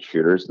experienced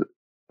shooters.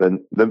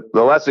 The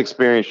less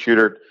experienced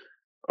shooter,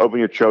 open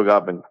your choke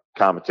up in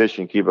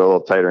competition, keep it a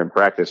little tighter in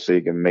practice so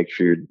you can make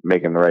sure you're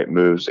making the right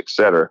moves,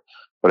 etc.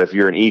 But if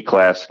you're an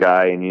E-class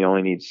guy and you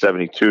only need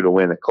 72 to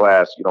win the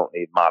class, you don't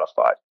need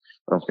modified.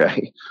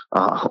 Okay.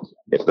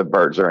 If the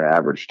birds are an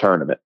average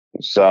tournament.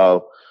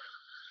 So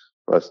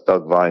let's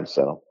Doug Vine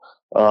settle.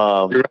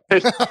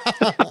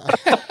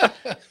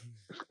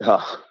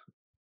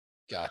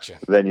 Gotcha.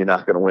 Then you're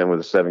not going to win with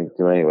a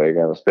 72 anyway. You're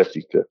going to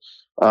 52.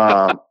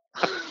 Gotcha.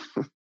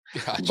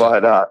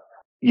 But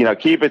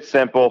keep it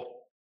simple.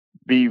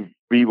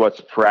 Be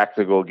what's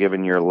practical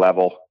given your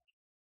level.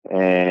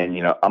 And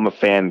I'm a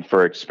fan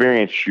for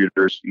experienced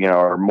shooters,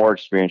 or more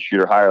experienced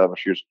shooter, higher level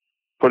shooters.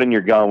 Put in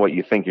your gun what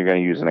you think you're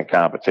going to use in a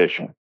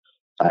competition.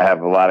 I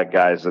have a lot of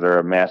guys that are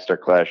a master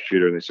class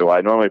shooter. And they say, well,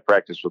 I normally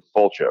practice with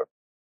full choke.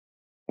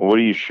 Well, what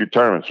do you shoot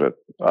tournaments with?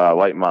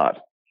 Light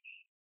mod.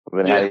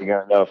 Well, then how are you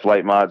going to know if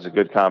light mod's a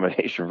good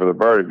combination for the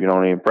bird if you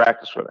don't even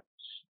practice with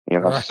it?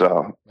 Right.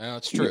 So well,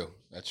 that's true.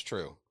 That's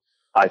true.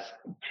 I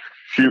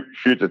shoot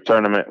the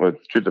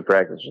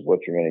practice with what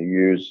you're going to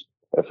use.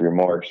 If you're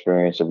more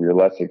experienced, if you're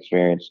less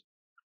experienced,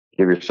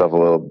 give yourself a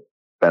little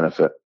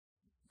benefit.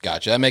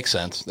 Gotcha. That makes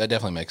sense. That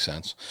definitely makes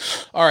sense.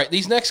 All right.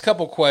 These next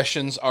couple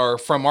questions are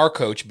from our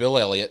coach, Bill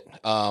Elliott.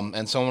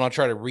 And so I'm going to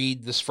try to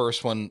read this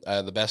first one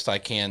the best I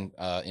can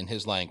in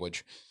his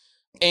language.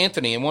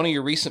 Anthony, in one of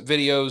your recent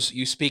videos,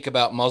 you speak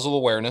about muzzle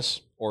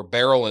awareness or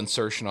barrel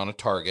insertion on a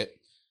target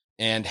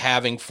and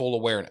having full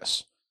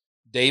awareness.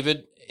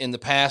 David, in the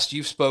past,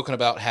 you've spoken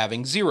about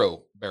having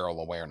zero barrel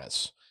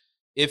awareness.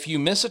 If you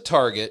miss a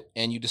target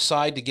and you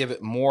decide to give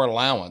it more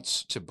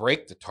allowance to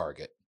break the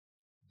target,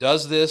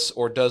 does this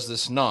or does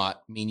this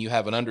not mean you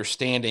have an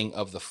understanding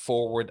of the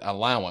forward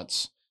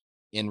allowance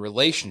in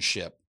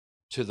relationship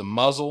to the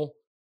muzzle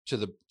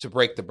to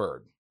break the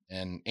bird?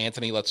 And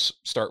Anthony, let's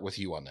start with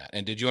you on that.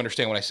 And did you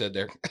understand what I said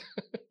there?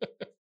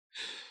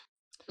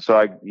 So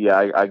I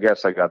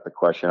guess I got the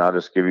question. I'll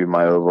just give you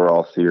my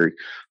overall theory.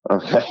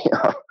 Okay.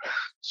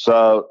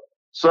 So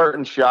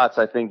certain shots,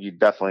 I think you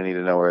definitely need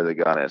to know where the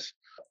gun is.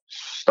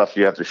 Stuff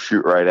you have to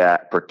shoot right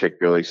at,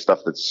 particularly stuff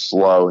that's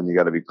slow and you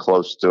got to be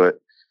close to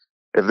it.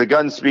 If the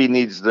gun speed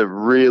needs to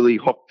really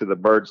hook to the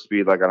bird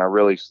speed, like on a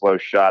really slow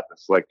shot,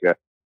 that's like a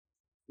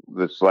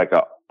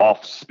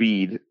off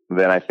speed,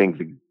 then I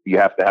think you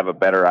have to have a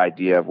better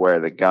idea of where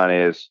the gun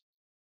is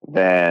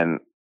than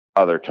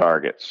other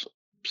targets.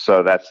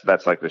 So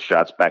that's like the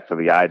shots back to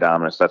the eye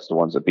dominance. That's the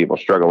ones that people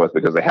struggle with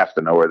because they have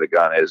to know where the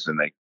gun is, and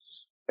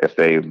if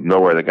they know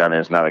where the gun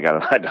is, now they got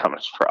an eye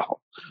dominance problem.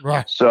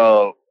 Right.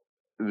 So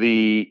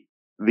the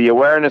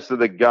awareness of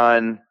the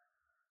gun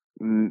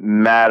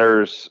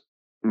matters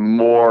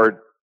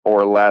more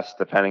or less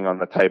depending on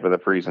the type of the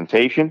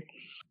presentation.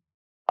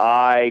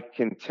 I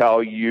can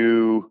tell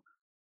you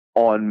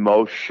on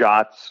most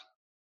shots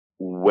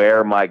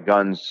where my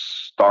gun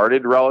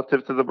started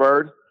relative to the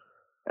bird,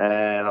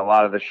 and a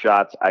lot of the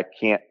shots I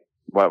can't.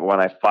 But when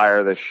I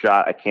fire the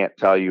shot, I can't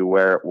tell you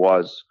where it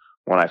was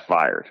when I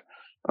fired.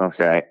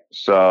 Okay,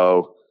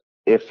 so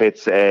if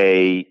it's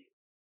a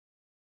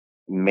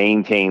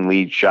maintain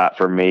lead shot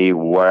for me,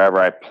 wherever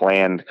I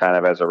planned kind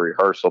of as a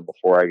rehearsal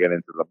before I get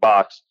into the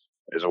box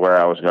is where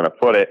I was going to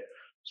put it.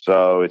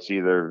 So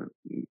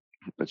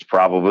it's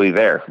probably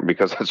there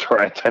because that's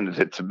where I intended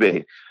it to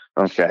be.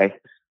 Okay.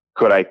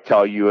 Could I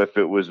tell you if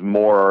it was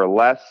more or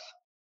less?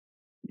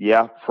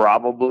 Yeah,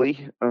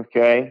 probably.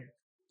 Okay.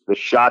 The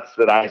shots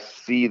that I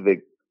see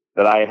that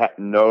I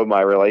know my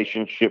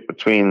relationship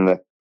between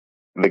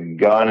the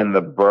gun and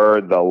the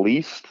bird the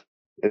least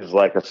is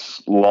like a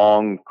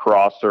long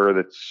crosser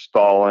that's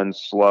stalling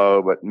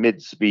slow but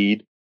mid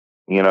speed.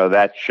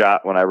 That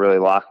shot when I really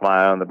lock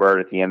my eye on the bird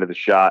at the end of the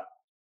shot,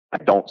 I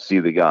don't see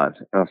the gun.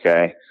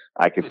 Okay.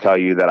 I could tell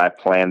you that I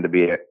plan to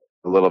be a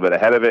little bit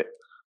ahead of it,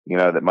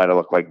 that might have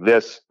looked like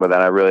this, but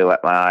then I really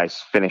let my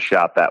eyes finish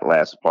out that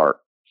last part,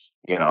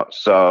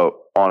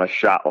 so on a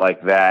shot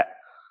like that,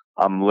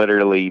 I'm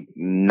literally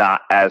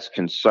not as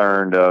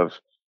concerned of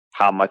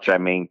how much I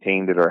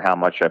maintained it or how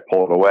much I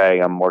pulled away.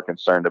 I'm more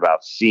concerned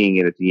about seeing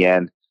it at the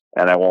end,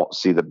 and I won't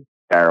see the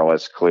barrel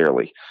as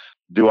clearly.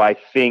 Do I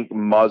think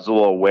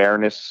muzzle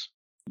awareness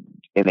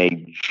in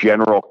a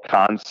general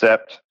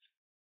concept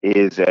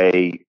is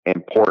a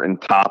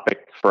important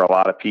topic for a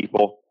lot of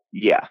people?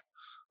 Yeah.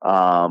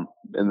 And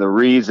the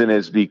reason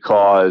is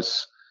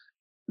because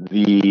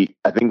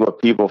I think what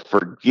people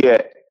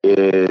forget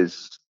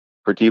is,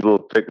 for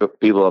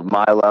people of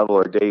my level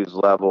or Dave's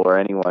level or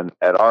anyone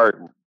at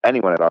our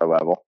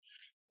level,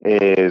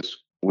 is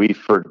we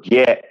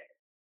forget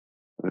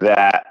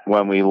that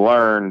when we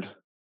learned,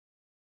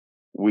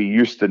 we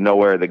used to know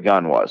where the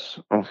gun was.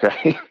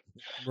 Okay.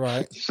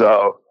 Right.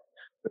 So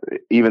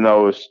even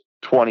though it was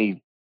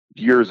 20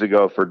 years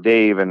ago for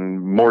Dave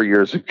and more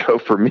years ago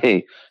for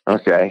me,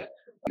 okay,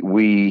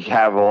 we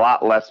have a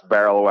lot less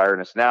barrel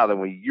awareness now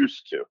than we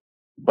used to.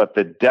 But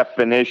the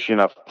definition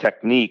of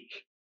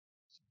technique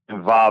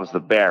involves the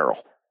barrel.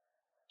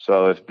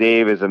 So if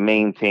Dave is a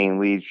maintain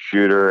lead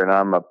shooter and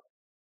I'm a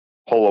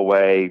pull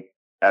away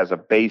as a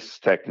base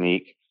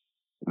technique,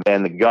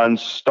 then the gun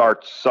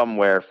starts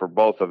somewhere for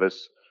both of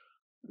us.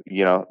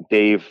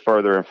 Dave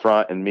further in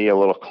front and me a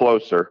little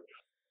closer.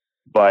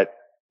 But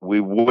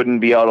we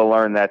wouldn't be able to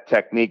learn that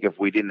technique if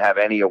we didn't have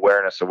any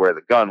awareness of where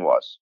the gun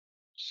was.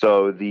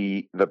 So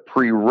the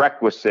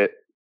prerequisite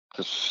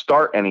to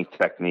start any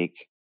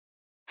technique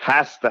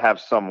has to have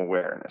some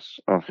awareness.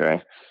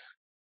 Okay.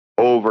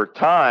 Over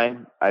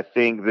time, I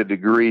think the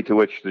degree to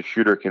which the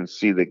shooter can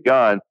see the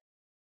gun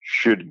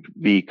should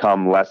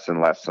become less and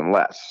less and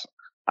less.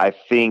 I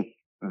think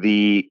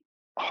the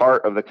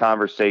heart of the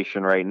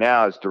conversation right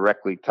now is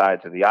directly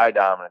tied to the eye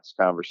dominance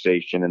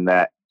conversation, in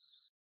that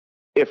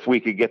if we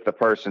could get the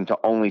person to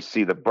only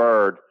see the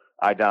bird,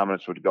 eye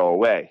dominance would go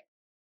away.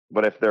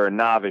 But if they're a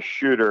novice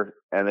shooter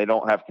and they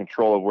don't have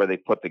control of where they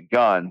put the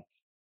gun,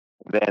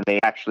 then they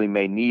actually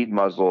may need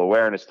muzzle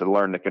awareness to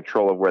learn the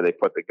control of where they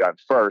put the gun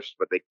first,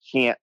 but they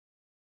can't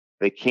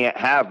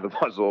have the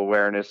muzzle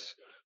awareness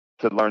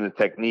to learn the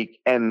technique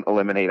and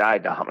eliminate eye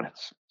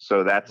dominance.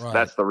 So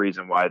that's the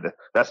reason why the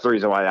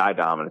eye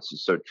dominance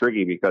is so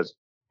tricky, because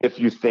if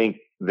you think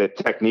that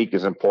technique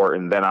is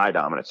important, then eye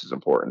dominance is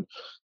important.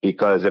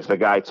 Because if the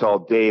guy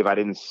told Dave, I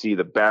didn't see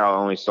the barrel, I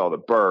only saw the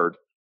bird,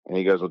 and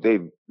he goes, well,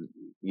 Dave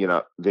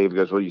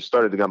goes, well, you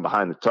started the gun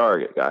behind the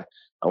target, guy.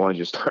 I wanted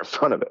you to start in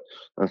front of it.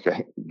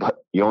 Okay.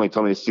 But you only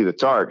told me to see the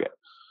target.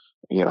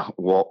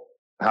 Well,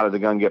 how did the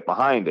gun get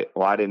behind it?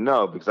 Well, I didn't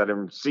know because I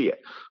didn't see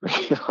it.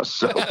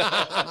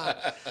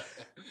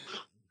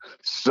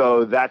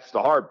 So that's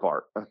the hard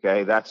part.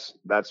 Okay. That's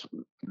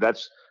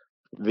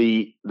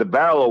the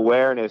barrel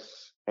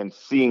awareness and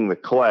seeing the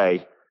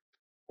clay.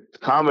 The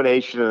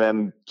combination of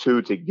them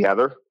two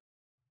together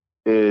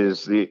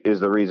is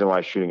the reason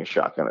why shooting a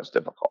shotgun is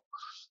difficult.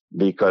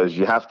 Because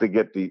you have to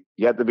be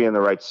in the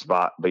right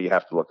spot, but you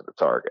have to look at the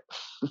target.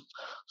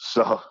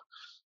 So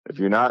if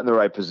you're not in the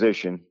right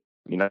position,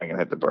 you're not going to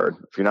hit the bird.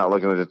 If you're not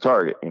looking at the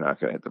target, you're not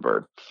going to hit the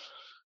bird.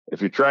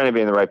 If you're trying to be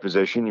in the right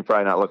position, you're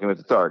probably not looking at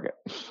the target.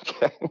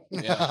 Okay?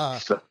 Yeah.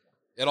 So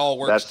it all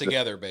works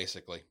together,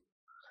 basically.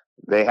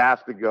 They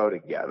have to go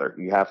together.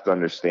 You have to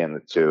understand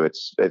the two. It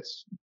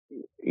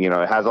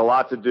has a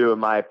lot to do, in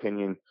my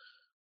opinion,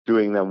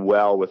 doing them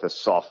well with a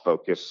soft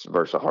focus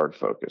versus a hard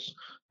focus.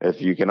 If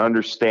you can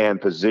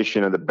understand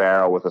position of the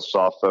barrel with a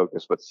soft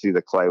focus, but see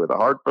the clay with a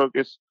hard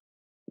focus,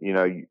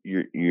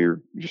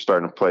 you're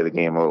starting to play the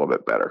game a little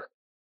bit better.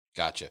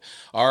 Gotcha.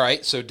 All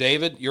right. So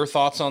David, your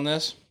thoughts on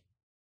this?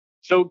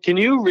 So can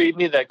you read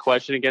me that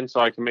question again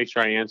so I can make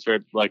sure I answer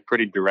it like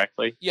pretty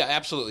directly? Yeah,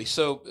 absolutely.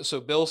 So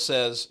Bill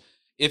says,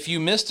 if you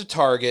missed a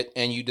target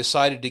and you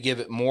decided to give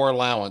it more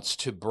allowance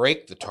to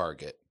break the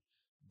target,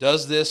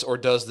 does this or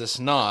does this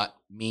not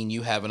mean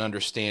you have an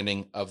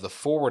understanding of the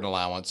forward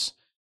allowance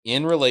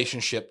in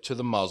relationship to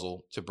the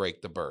muzzle to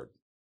break the bird?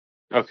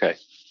 Okay.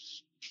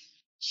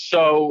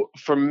 So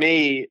for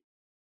me,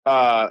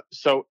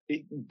 so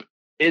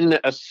in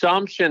the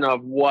assumption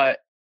of what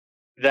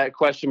that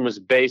question was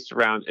based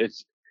around,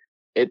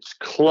 it's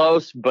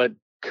close, but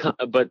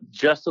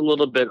just a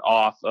little bit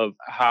off of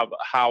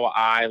how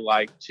I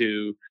like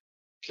to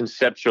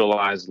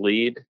conceptualize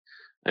lead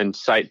and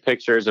sight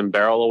pictures and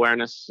barrel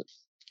awareness.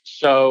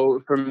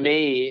 So for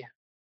me,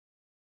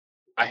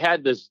 I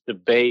had this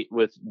debate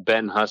with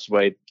Ben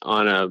Huswaite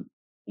on a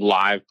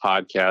live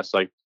podcast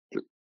like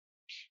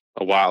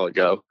a while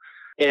ago.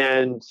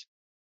 And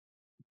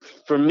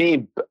for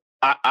me,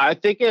 I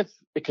think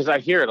because I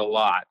hear it a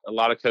lot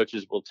of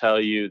coaches will tell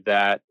you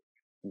that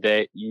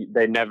they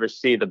never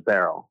see the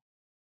barrel.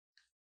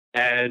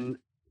 And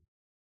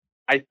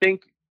I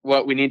think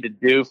what we need to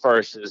do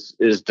first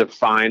is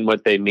define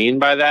what they mean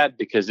by that,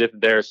 because if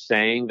they're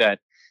saying that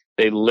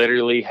they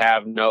literally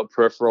have no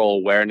peripheral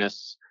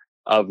awareness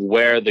of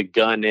where the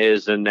gun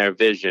is in their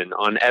vision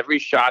on every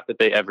shot that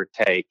they ever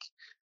take,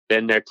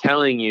 then they're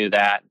telling you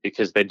that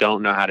because they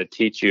don't know how to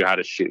teach you how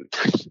to shoot.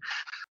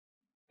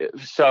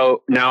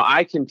 So now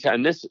I can tell,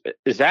 and this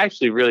is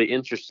actually really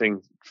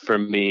interesting for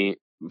me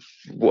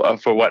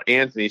for what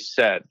Anthony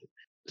said.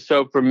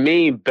 So for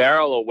me,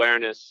 barrel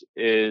awareness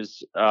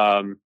is,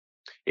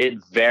 it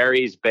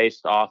varies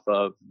based off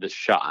of the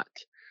shot,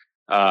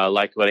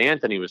 like what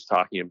Anthony was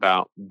talking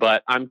about.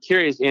 But I'm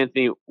curious,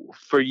 Anthony,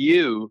 for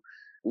you,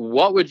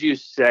 what would you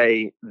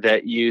say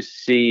that you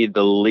see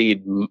the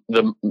lead?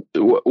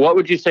 What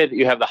would you say that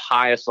you have the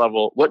highest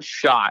level? What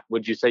shot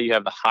would you say you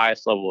have the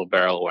highest level of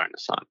barrel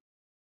awareness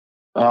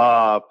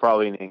on?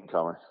 Probably an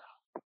incomer,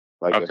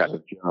 like Okay. as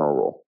a general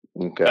rule.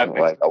 Okay,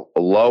 Okay. like a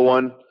low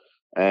one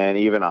and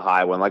even a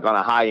high one. Like on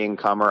a high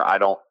incomer, I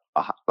don't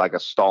like a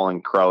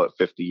stalling crow at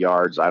 50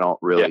 yards. I don't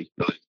really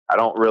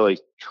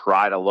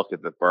try to look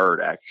at the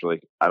bird.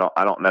 Actually, I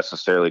don't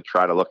necessarily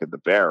try to look at the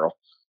barrel,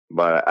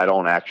 but I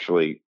don't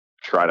actually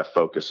try to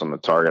focus on the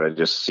target. I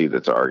just see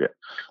the target.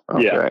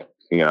 Okay,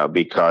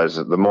 because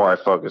the more I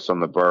focus on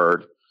the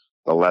bird,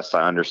 the less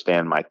I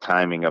understand my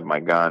timing of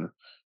my gun,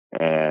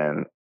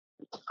 and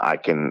I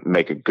can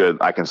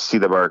I can see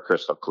the bird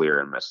crystal clear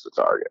and miss the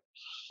target.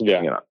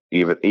 Yeah.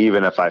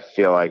 Even if I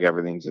feel like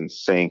everything's in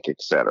sync,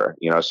 etc.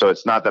 So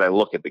it's not that I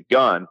look at the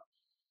gun,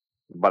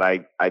 but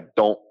I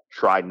don't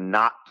try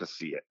not to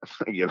see it.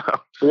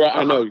 Right.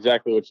 I know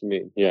exactly what you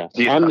mean. Yeah.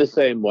 I'm the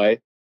same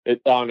way.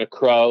 On a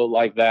crow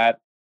like that,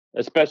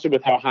 especially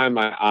with how high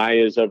my eye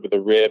is over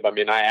the rib. I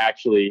mean, I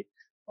actually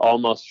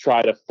almost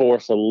try to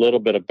force a little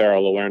bit of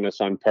barrel awareness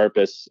on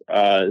purpose,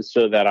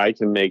 so that I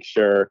can make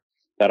sure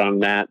that on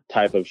that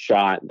type of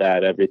shot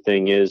that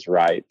everything is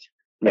right.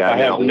 If I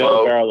have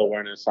no barrel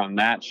awareness on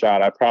that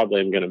shot, I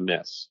probably am going to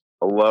miss.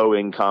 A low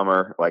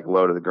incomer, like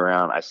low to the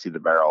ground, I see the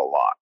barrel a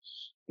lot.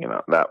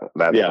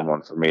 That's the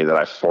one for me that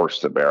I force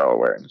the barrel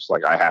awareness.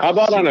 Like I have. How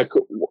about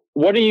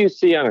what do you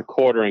see on a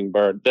quartering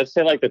bird? Let's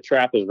say like the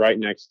trap is right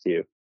next to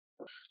you.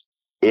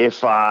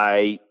 If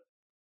I,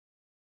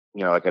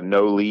 like a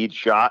no lead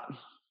shot.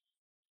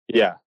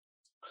 Yeah.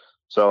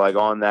 So like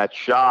on that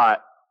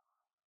shot,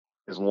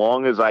 as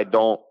long as I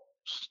don't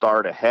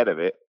start ahead of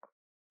it,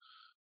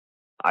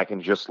 I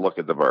can just look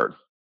at the bird.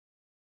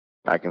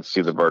 I can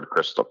see the bird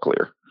crystal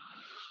clear.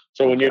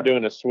 So when you're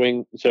doing a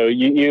swing, so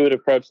you would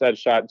approach that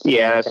shot.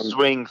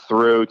 Swing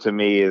through to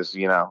me is,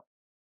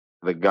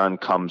 the gun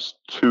comes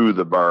to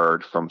the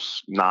bird from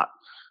not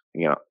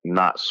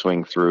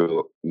swing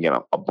through,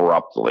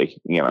 abruptly,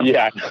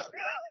 Yeah.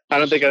 I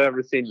don't think I've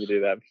ever seen you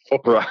do that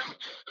before.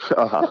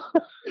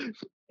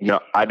 Right.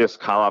 I just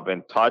come up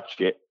and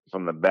touch it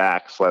from the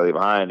back, slightly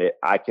behind it.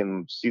 I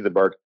can see the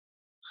bird.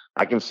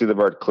 I can see the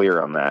bird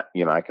clear on that.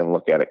 I can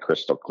look at it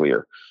crystal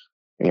clear.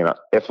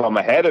 If I'm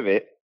ahead of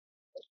it,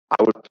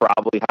 I would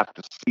probably have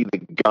to see the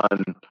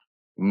gun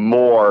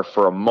more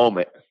for a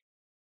moment,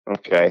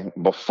 okay,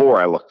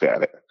 before I looked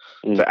at it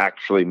to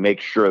actually make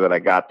sure that I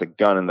got the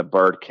gun and the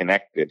bird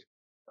connected.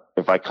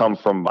 If I come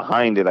from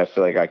behind it, I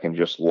feel like I can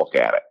just look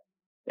at it.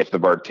 If the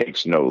bird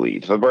takes no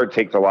lead, if the bird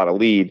takes a lot of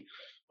lead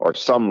or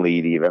some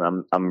lead,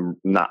 even I'm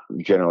not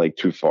generally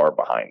too far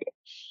behind it.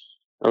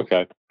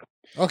 Okay.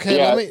 Okay,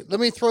 yeah. Let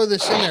me throw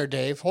this in there,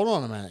 Dave. Hold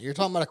on a minute. You're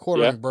talking about a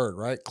quartering bird,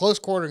 right? Close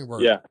quartering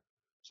bird. Yeah.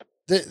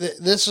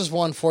 This is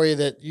one for you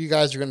that you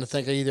guys are going to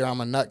think either I'm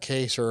a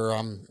nutcase or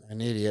I'm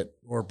an idiot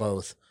or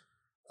both.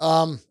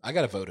 I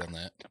got to vote on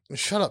that.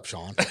 Shut up,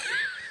 Sean.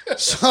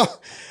 So,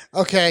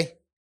 okay,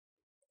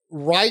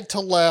 right to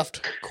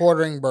left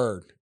quartering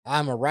bird.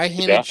 I'm a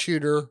right-handed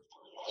shooter,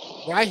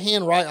 right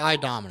hand, right eye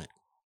dominant.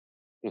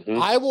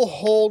 Mm-hmm. I will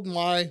hold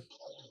my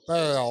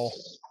barrel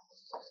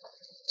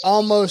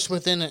almost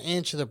within an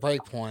inch of the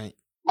break point,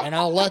 and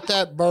I'll let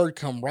that bird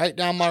come right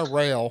down my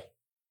rail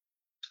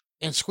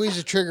and squeeze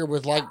the trigger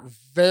with like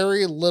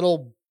very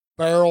little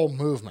barrel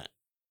movement.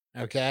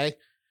 Okay.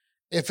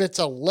 If it's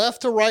a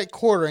left to right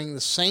quartering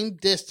the same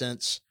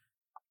distance,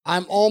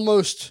 I'm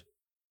almost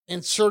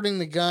inserting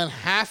the gun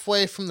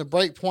halfway from the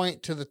break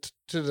point to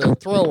the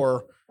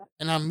thrower,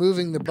 and I'm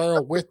moving the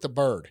barrel with the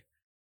bird.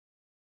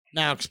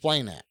 Now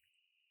explain that,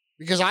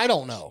 because I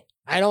don't know.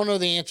 I don't know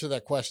the answer to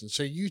that question.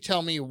 So you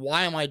tell me,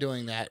 why am I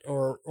doing that?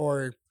 Or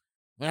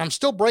I mean, I'm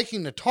still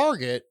breaking the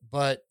target,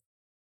 but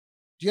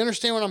do you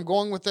understand where I'm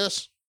going with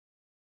this?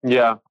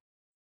 Yeah.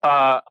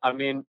 I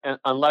mean,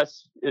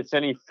 unless it's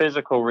any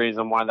physical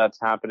reason why that's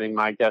happening,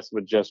 my guess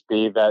would just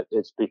be that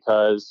it's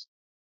because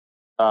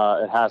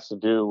it has to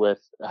do with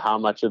how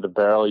much of the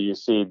barrel you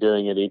see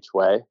doing it each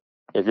way.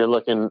 If you're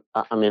looking,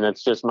 I mean,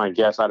 it's just my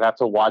guess. I'd have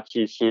to watch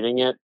you shooting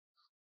it,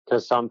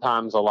 because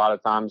sometimes, a lot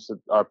of times,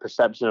 our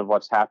perception of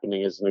what's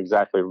happening isn't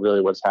exactly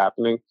really what's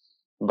happening.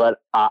 But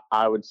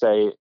I would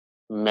say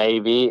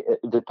maybe,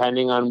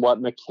 depending on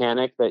what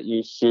mechanic that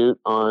you shoot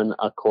on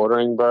a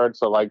quartering bird.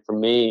 So like for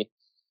me,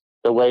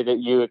 the way that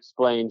you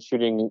explain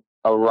shooting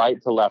a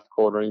right to left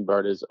quartering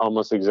bird is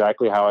almost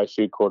exactly how I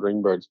shoot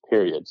quartering birds,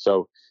 period.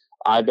 So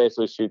I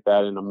basically shoot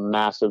that in a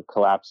massive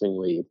collapsing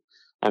lead.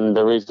 And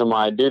the reason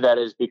why I do that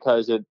is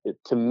because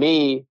to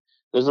me,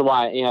 this is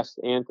why I asked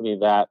Anthony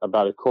that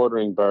about a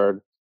quartering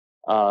bird,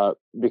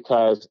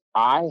 because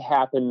I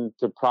happen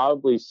to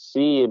probably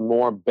see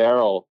more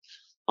barrel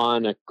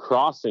on a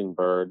crossing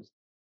bird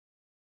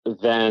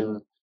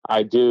than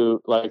I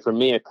do. Like for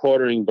me, a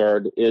quartering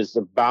bird is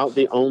about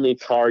the only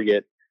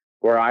target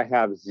where I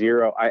have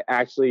zero. I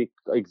actually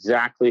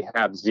exactly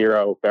have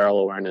zero barrel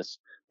awareness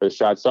for the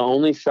shot. It's the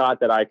only shot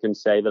that I can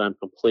say that I'm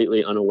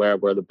completely unaware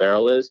of where the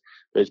barrel is.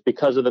 But it's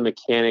because of the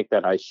mechanic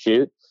that I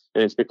shoot,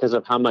 and it's because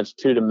of how much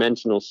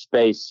two-dimensional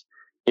space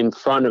in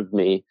front of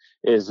me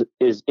is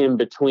in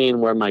between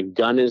where my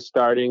gun is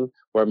starting,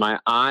 where my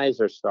eyes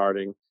are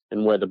starting,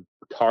 and where the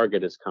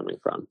target is coming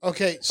from.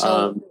 Okay,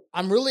 so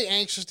I'm really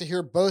anxious to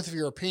hear both of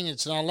your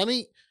opinions. Now, let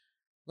me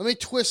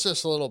twist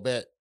this a little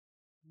bit.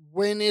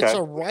 When it's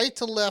a right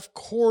to left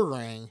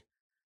quartering,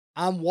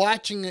 I'm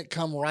watching it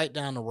come right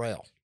down the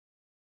rail.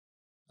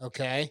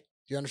 Okay,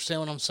 do you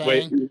understand what I'm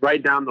saying? Wait,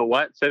 right down the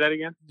what? Say that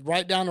again.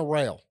 Right down the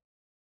rail.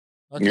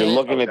 Okay. You're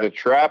looking at the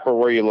trap, or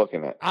where are you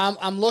looking at?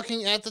 I'm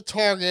looking at the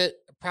target,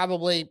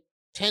 probably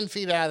 10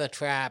 feet out of the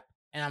trap,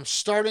 and I'm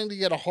starting to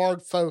get a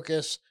hard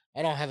focus.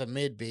 I don't have a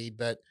mid bead,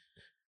 but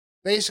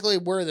basically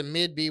where the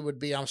mid bead would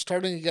be, I'm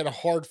starting to get a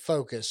hard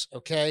focus,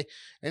 okay?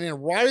 And then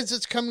right as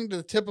it's coming to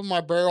the tip of my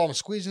barrel, I'm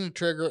squeezing the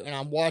trigger, and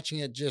I'm watching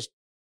it just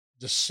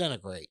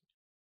disintegrate.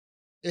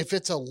 If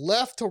it's a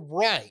left to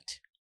right,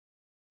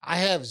 I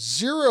have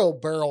zero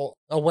barrel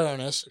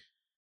awareness,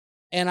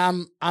 and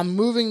I'm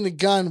moving the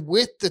gun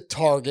with the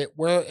target,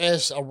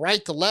 whereas a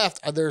right to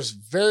left, there's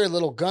very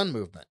little gun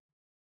movement.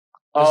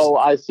 Oh,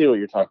 I see what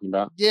you're talking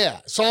about.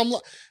 Yeah, so I'm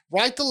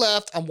right to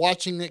left. I'm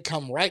watching it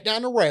come right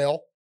down the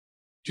rail.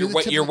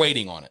 You're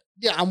waiting on it.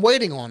 Yeah, I'm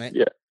waiting on it.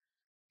 Yeah.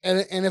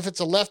 And if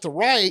it's a left to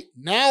right,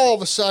 now all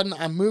of a sudden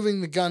I'm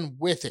moving the gun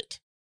with it.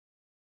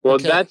 Well,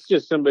 Okay. that's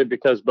just simply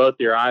because both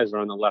your eyes are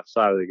on the left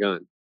side of the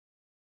gun.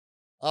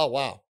 Oh,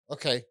 wow.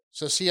 Okay.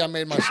 So see, I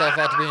made myself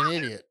out to be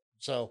an idiot.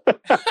 So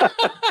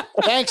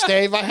thanks,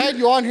 Dave. I had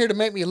you on here to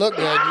make me look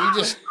good. You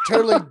just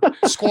totally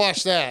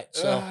squashed that.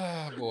 So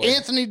boy.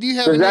 Anthony, do you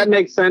have Does that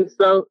make sense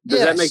though? Does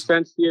Yes. that make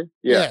sense to you?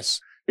 Yeah. Yes.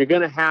 You're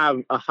going to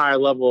have a higher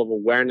level of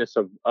awareness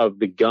of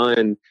the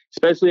gun,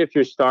 especially if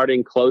you're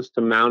starting close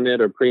to mounted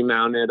or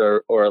pre-mounted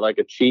or like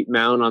a cheat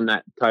mount on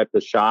that type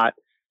of shot.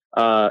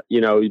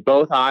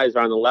 Both eyes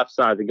are on the left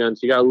side of the gun,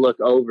 so you got to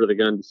look over the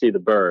gun to see the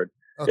bird.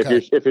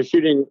 Okay. If you're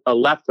shooting a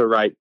left to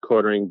right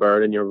quartering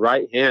bird and you're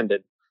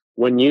right-handed,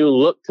 when you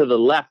look to the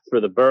left for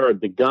the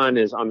bird, the gun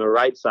is on the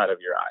right side of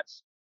your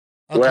eyes.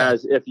 Okay.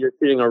 Whereas if you're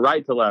shooting a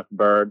right to left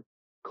bird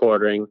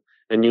quartering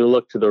and you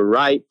look to the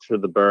right for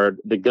the bird,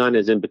 the gun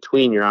is in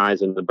between your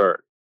eyes and the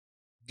bird.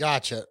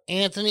 Gotcha.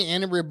 Anthony,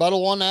 any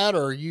rebuttal on that,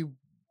 or are you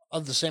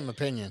of the same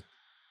opinion?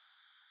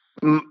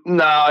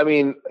 No, I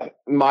mean,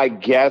 my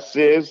guess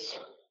is,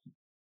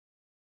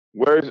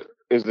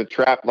 is the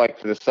trap, like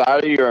to the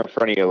side of you or in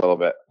front of you a little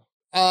bit?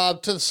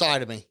 To the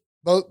side of me.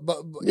 Both,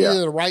 Yeah.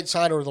 either the right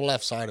side or the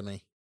left side of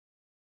me.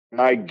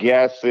 My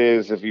guess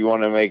is if you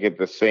want to make it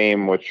the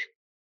same, which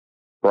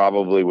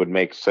probably would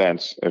make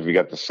sense. If you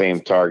got the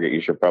same target,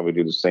 you should probably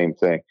do the same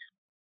thing.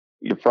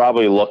 You're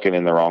probably looking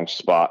in the wrong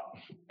spot,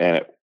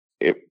 and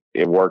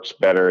it works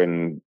better.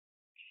 And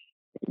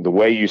the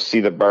way you see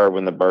the bird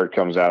when the bird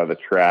comes out of the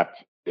trap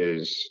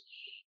is,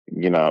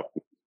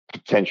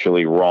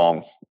 potentially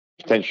wrong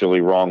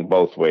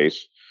both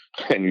ways.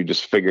 And you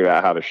just figured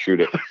out how to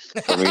shoot it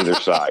from either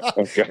side.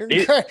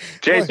 Okay.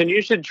 Jason,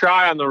 you should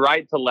try on the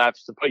right to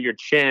left to put your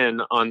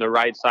chin on the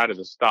right side of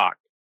the stock.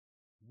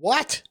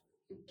 What?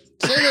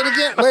 Say that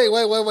again.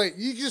 Wait.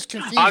 You just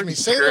confused me.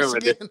 Say this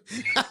again.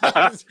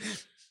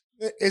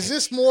 Is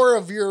this more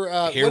of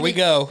your Here we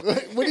go.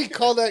 What do you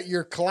call that?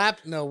 Your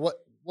clap? No, what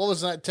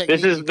was that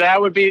technique?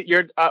 That would be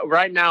your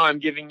right now I'm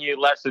giving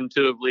you lesson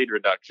 2 of lead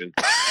reduction.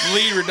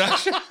 Lead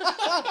reduction.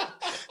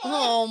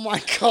 Oh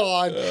my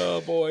God.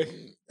 Oh boy.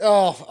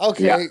 Oh,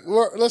 okay. Yeah.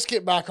 Let's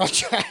get back on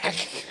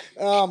track.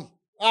 All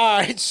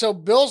right. So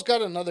Bill's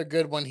got another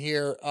good one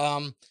here.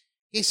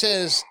 He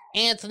says,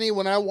 Anthony,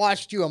 when I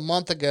watched you a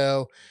month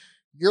ago,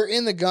 you're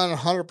in the gun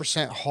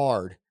 100%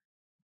 hard.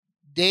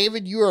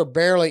 David, you are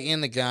barely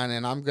in the gun,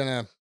 and I'm going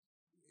to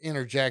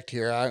interject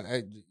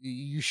here.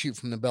 You shoot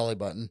from the belly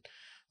button.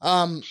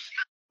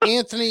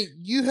 Anthony,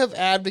 you have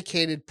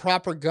advocated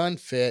proper gun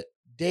fit.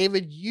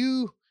 David,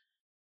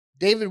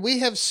 we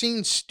have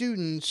seen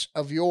students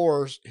of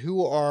yours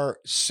who are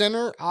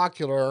center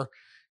ocular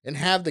and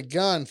have the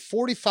gun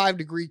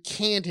 45-degree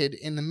canted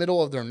in the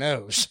middle of their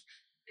nose.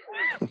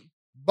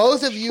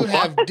 Both of you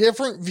have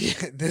different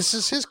This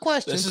is his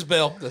question. This is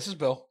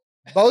Bill.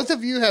 Both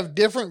of you have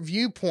different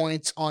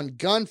viewpoints on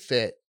gun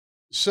fit.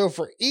 So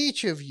for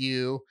each of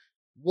you,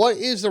 what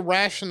is the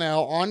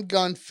rationale on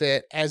gun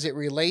fit as it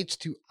relates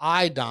to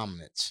eye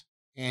dominance?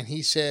 And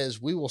he says,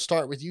 we will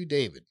start with you,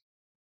 David.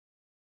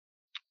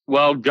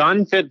 Well,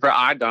 gun fit for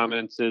eye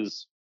dominance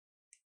is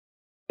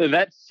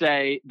let's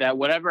say that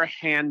whatever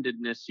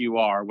handedness you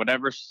are,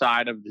 whatever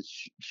side of the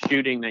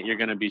shooting that you're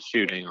going to be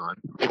shooting on,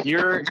 if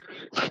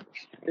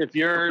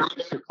your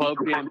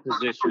cyclopean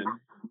position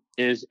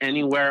is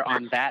anywhere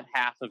on that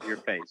half of your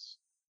face,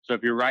 so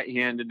if you're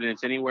right-handed and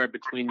it's anywhere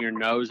between your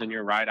nose and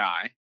your right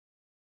eye,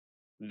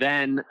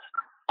 then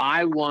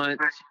I want,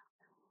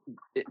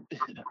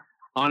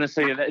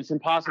 honestly, it's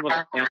impossible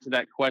to answer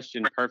that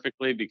question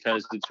perfectly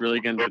because it's really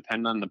going to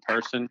depend on the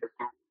person.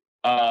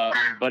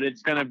 But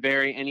it's going to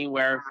vary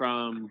anywhere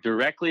from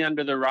directly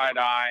under the right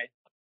eye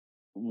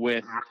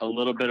with a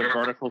little bit of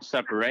vertical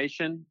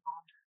separation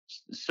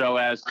so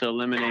as to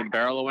eliminate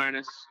barrel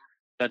awareness.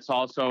 That's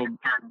also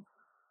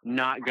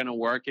not going to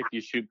work if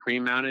you shoot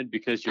pre-mounted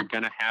because you're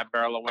going to have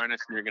barrel awareness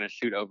and you're going to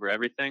shoot over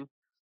everything.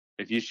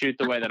 If you shoot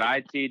the way that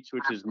I teach,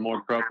 which is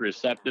more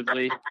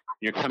proprioceptively,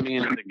 you're coming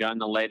into the gun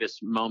the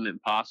latest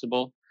moment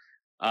possible,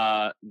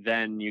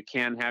 then you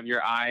can have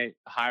your eye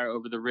higher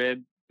over the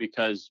rib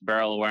because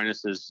barrel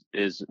awareness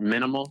is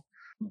minimal.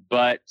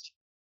 But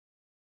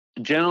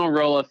general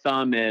rule of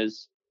thumb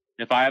is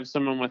if I have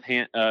someone with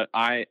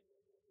eye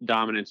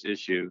dominance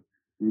issue,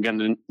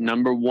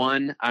 number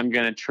one, I'm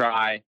going to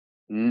try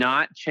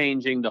not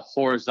changing the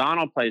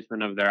horizontal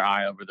placement of their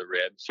eye over the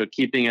rib. So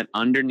keeping it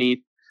underneath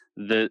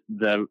the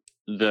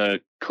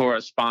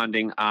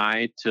corresponding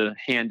eye to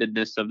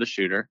handedness of the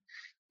shooter,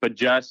 but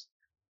just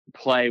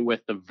play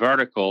with the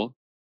vertical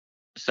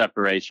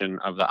separation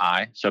of the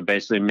eye. So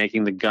basically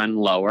making the gun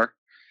lower.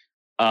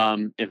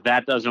 If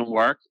that doesn't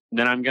work,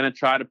 then I'm going to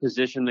try to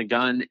position the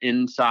gun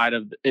inside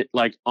of it,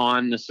 like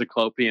on the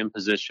cyclopean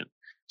position.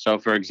 So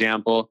for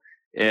example,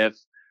 if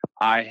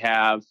I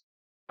have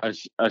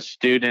a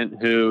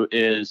student who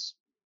is,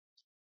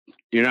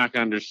 you're not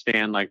going to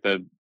understand like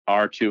the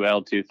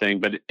R2L2 thing,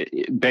 but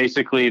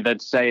basically,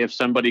 let's say if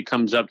somebody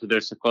comes up to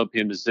their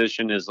cyclopean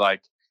position is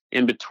like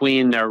in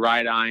between their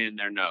right eye and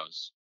their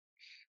nose,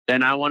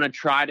 then I want to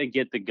try to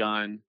get the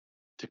gun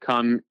to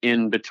come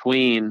in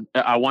between.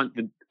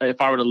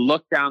 If I were to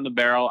look down the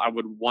barrel, I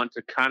would want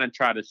to kind of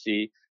try to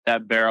see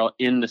that barrel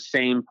in the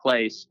same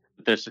place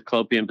that their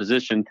cyclopean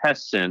position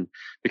tests in,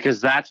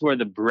 because that's where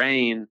the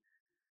brain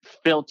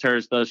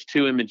filters those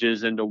two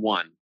images into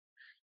one.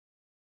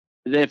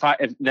 So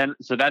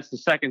that's the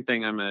second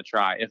thing I'm going to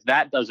try. If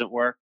that doesn't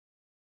work,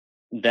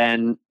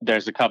 then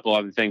there's a couple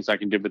other things I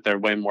can do, but they're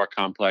way more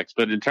complex.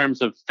 But in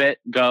terms of fit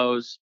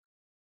goes,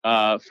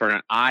 for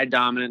an eye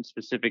dominant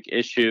specific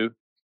issue,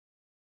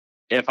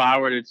 if I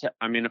were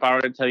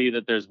to tell you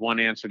that there's one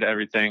answer to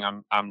everything,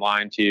 I'm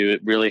lying to you.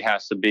 It really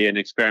has to be an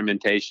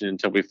experimentation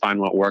until we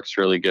find what works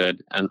really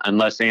good. And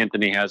unless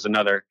Anthony has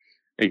another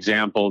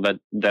example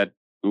that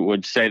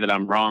would say that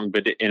I'm wrong,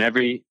 but in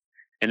every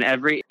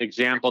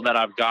example that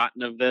I've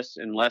gotten of this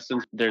in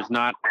lessons, there's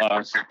not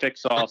a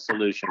fix-all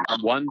solution.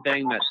 One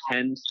thing that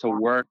tends to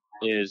work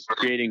is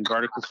creating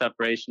vertical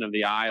separation of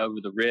the eye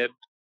over the rib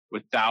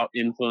without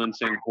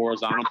influencing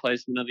horizontal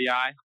placement of the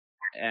eye,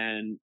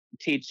 and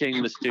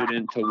teaching the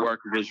student to work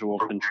visual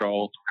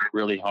control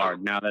really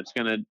hard. Now it's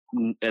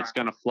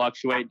gonna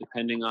fluctuate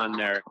depending on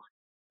their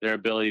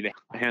ability to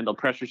handle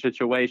pressure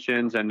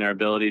situations and their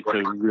ability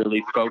to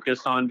really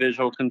focus on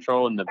visual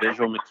control and the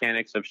visual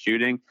mechanics of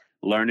shooting,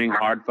 learning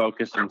hard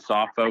focus and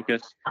soft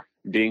focus,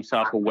 being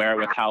self-aware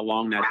with how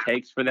long that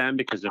takes for them,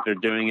 because if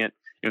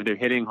they're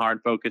hitting hard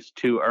focus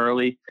too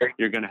early,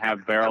 you're going to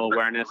have barrel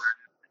awareness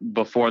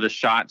before the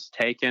shot's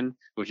taken,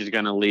 which is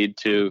going to lead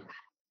to,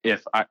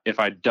 if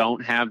I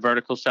don't have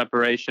vertical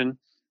separation,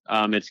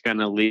 it's going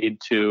to lead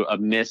to a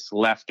miss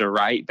left or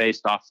right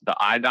based off the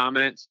eye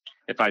dominance.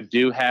 If I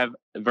do have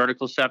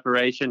vertical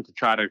separation, to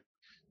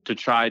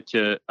try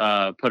to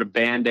put a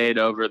Band-Aid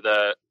over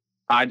the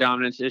eye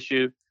dominance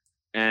issue,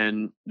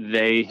 and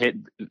they hit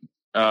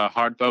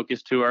hard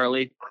focus too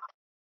early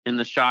in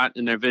the shot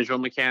in their visual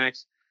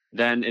mechanics,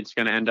 then it's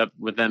going to end up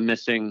with them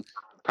missing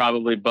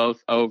probably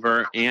both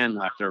over and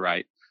left or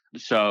right.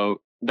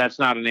 So that's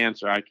not an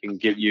answer I can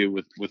give you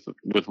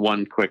with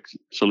one quick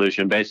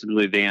solution.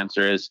 Basically, the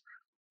answer is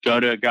go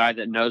to a guy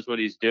that knows what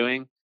he's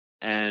doing,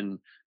 and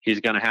he's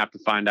going to have to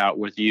find out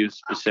with you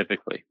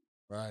specifically.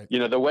 Right.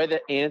 The way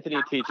that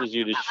Anthony teaches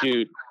you to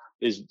shoot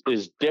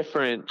is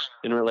different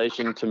in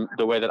relation to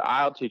the way that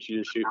I'll teach you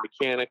to shoot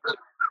mechanically.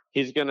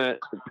 He's going to,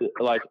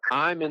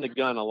 I'm in the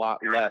gun a lot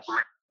less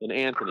than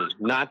Anthony.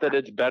 Not that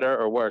it's better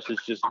or worse.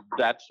 It's just,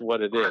 that's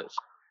what it is.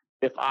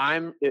 If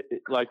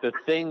the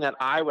thing that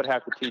I would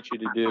have to teach you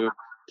to do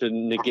to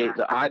negate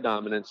the eye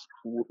dominance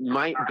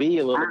might be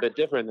a little bit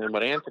different than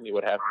what Anthony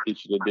would have to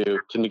teach you to do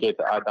to negate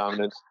the eye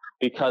dominance,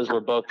 because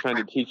we're both trying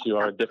to teach you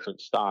our different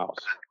styles.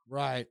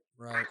 Right.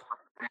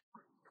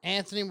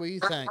 Anthony, what do you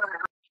think?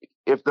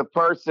 If the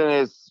person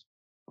is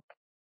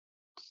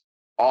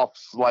off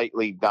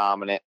slightly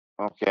dominant,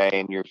 okay,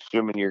 and you're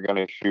assuming you're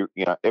going to shoot,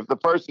 if the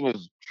person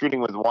is shooting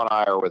with one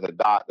eye or with a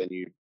dot, then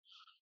you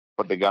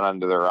put the gun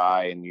under their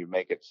eye and you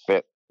make it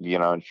fit,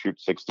 and shoot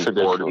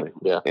 60-40.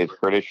 Yeah.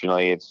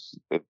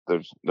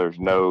 There's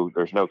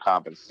no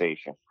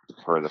compensation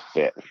for the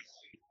fit.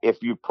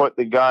 If you put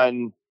the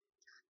gun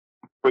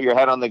put your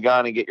head on the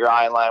gun and get your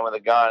eye in line with a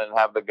gun and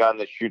have the gun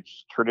that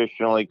shoots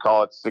traditionally,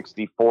 call it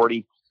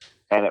 60-40,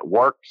 and it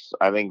works.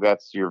 I think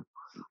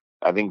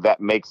that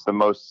makes the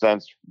most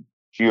sense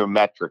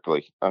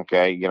geometrically.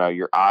 Okay.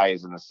 Your eye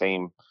is in the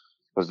same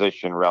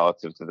position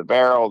relative to the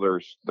barrel.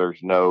 There's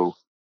no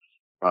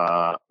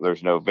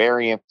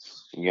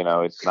variance.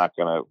 It's not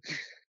going to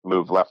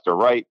move left or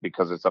right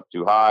because it's up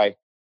too high.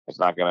 It's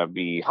not going to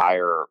be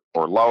higher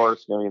or lower.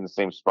 It's going to be in the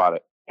same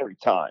spot every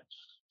time.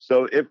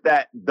 So if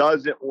that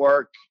doesn't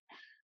work,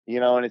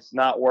 and it's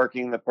not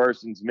working, the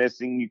person's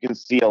missing, you can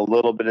see a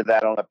little bit of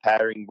that on a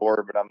patterning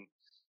board, but I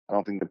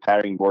don't think the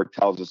patterning board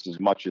tells us as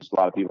much as a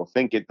lot of people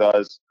think it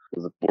does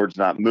because the board's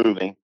not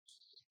moving.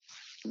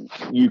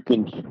 You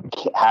can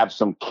have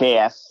some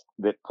cast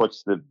that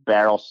puts the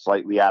barrel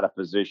slightly out of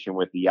position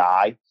with the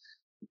eye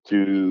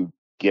to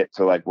get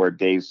to like where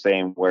Dave's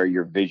saying where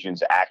your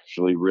vision's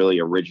actually really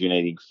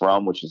originating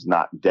from, which is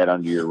not dead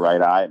under your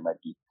right eye. It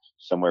might be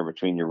somewhere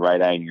between your right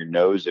eye and your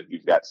nose if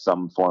you've got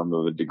some form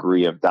of a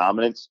degree of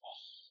dominance.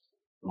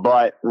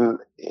 But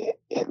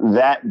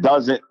that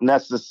doesn't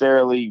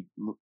necessarily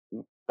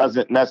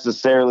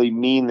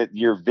mean that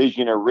your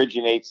vision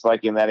originates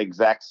like in that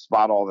exact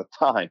spot all the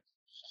time.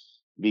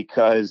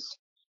 Because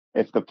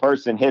if the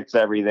person hits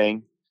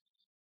everything,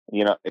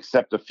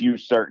 except a few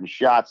certain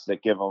shots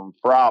that give them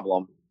a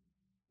problem,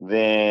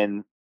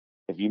 then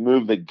if you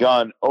move the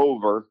gun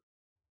over,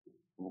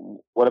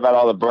 what about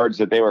all the birds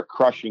that they were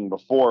crushing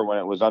before when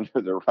it was under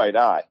the right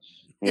eye?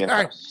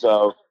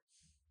 So,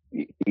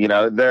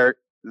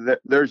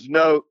 there's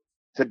no,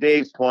 to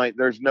Dave's point,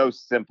 there's no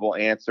simple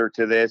answer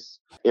to this.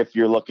 If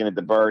you're looking at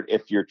the bird,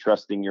 if you're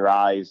trusting your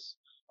eyes,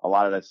 a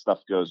lot of that stuff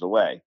goes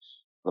away.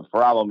 The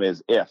problem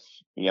is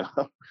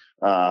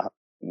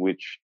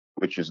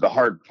which is the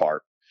hard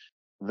part.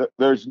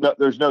 There's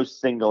no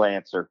single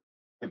answer.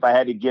 If I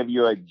had to give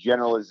you a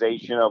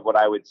generalization of what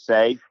I would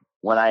say,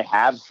 when I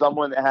have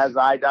someone that has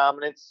eye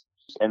dominance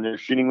and they're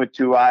shooting with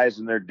two eyes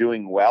and they're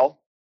doing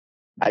well,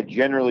 I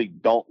generally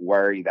don't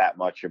worry that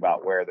much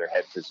about where their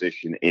head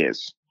position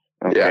is.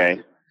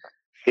 Okay.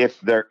 Yeah.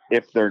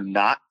 If they're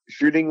not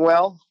shooting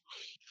well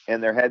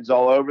and their head's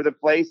all over the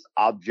place,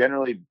 I'll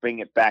generally bring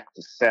it back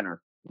to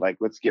center. Like,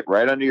 let's get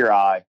right under your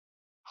eye,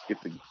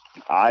 get the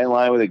eye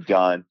line with a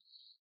gun,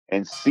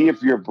 and see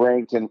if your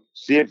brain can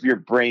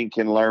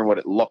learn what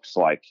it looks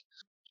like.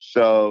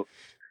 So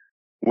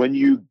when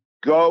you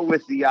go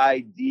with the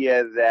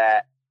idea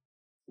that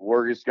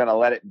we're just going to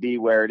let it be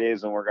where it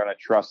is and we're going to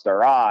trust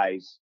our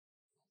eyes,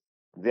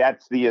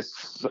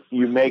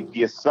 you make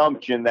the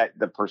assumption that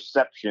the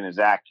perception is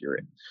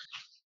accurate.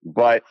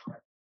 But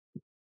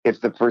if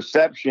the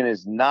perception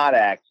is not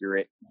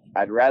accurate,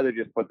 I'd rather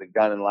just put the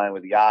gun in line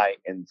with the eye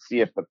and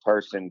see if the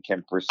person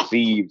can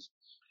perceive,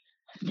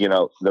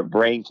 the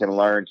brain can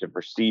learn to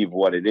perceive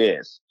what it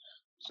is.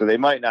 So they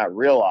might not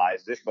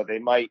realize it, but they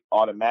might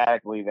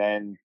automatically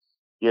then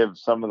give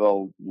some of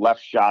the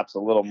left shots a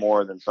little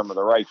more than some of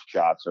the right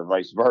shots or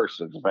vice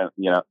versa,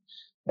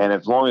 and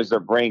as long as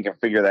their brain can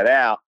figure that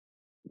out,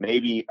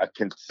 maybe a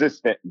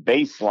consistent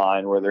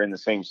baseline where they're in the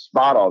same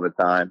spot all the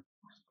time,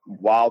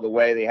 while the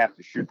way they have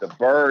to shoot the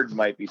bird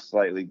might be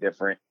slightly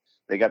different,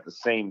 they got the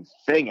same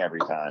thing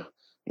every time.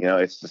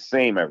 It's the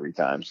same every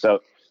time.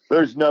 So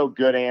there's no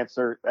good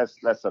answer. That's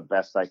the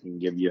best I can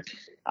give you.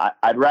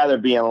 I'd rather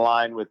be in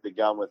line with the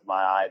gun with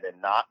my eye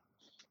than not.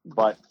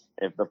 But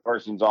if the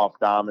person's off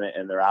dominant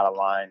and they're out of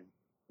line,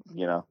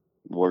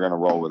 we're going to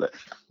roll with it.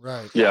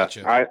 Right. Yeah,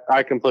 Gotcha.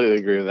 I completely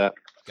agree with that.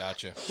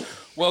 Gotcha.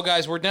 Well,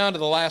 guys, we're down to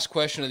the last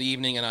question of the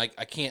evening, and I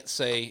can't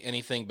say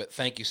anything but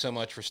thank you so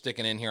much for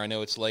sticking in here. I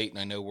know it's late, and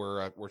I know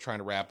we're trying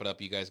to wrap it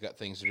up. You guys got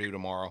things to do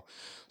tomorrow.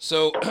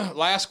 So,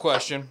 last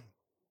question.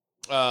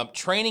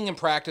 Training and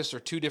practice are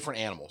two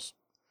different animals.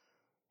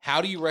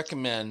 How do you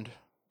recommend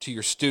to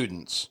your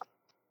students,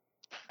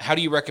 how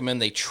do you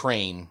recommend they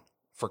train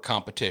for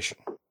competition?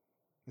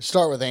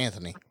 Start with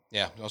Anthony.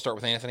 Yeah, I'll start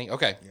with Anthony.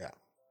 Okay. Yeah.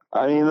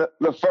 I mean,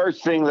 the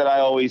first thing that I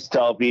always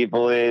tell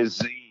people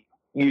is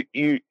you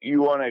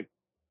want to,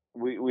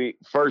 we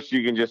first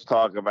you can just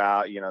talk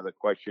about, the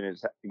question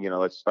is,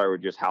 let's start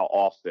with just how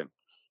often,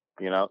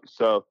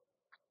 so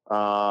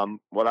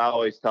what I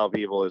always tell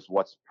people is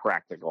what's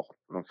practical.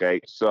 Okay.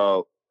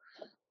 So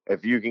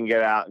if you can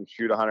get out and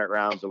shoot 100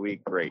 rounds a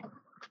week, great.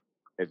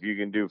 If you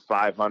can do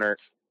 500,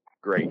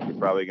 great. You're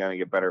probably going to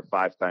get better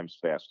 5 times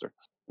faster.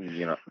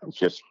 It's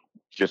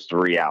just the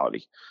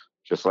reality,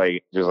 just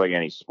like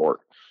any sport.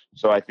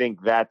 So I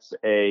think that's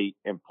a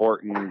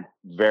important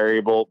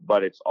variable,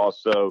 but it's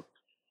also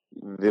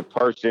the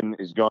person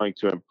is going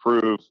to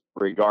improve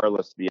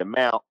regardless of the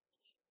amount.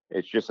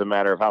 It's just a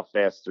matter of how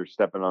fast they're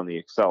stepping on the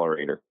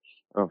accelerator.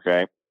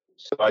 Okay.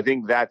 So I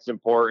think that's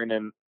important.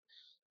 And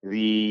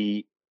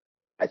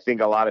I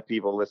think a lot of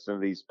people listen to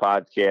these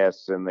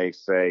podcasts and they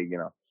say,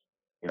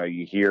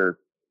 you hear,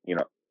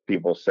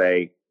 people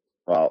say,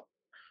 well,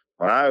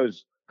 when I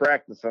was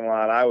practicing a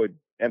lot, I would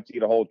empty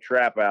the whole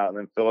trap out and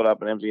then fill it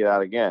up and empty it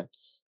out again.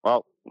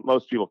 Well,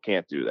 most people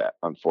can't do that,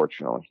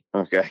 unfortunately.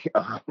 Okay.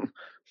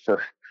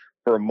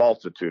 For a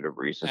multitude of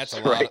reasons. That's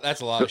a lot.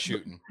 That's a lot of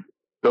shooting.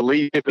 The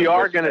least If you of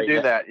are which going to they do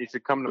have- that, you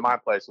should come to my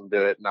place and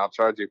do it, and I'll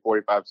charge you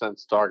 45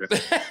 cents a target.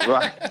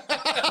 Right.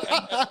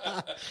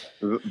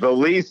 The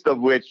least of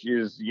which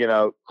is,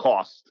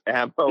 cost,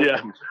 ammo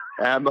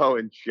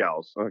and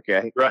shells.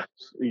 Okay. Right.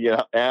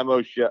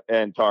 Ammo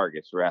and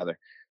targets rather.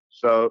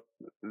 So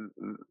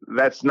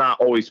that's not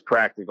always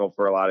practical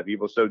for a lot of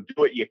people. So do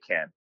what you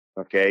can.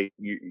 Okay.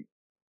 You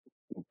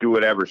do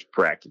whatever's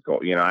practical.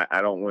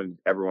 I don't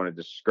ever want to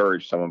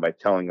discourage someone by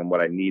telling them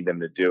what I need them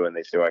to do. And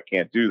they say, well, I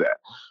can't do that.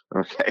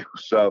 Okay.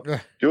 So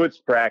do what's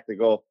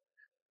practical.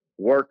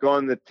 Work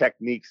on the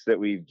techniques that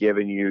we've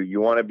given you.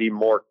 You want to be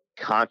more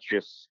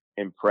conscious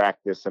in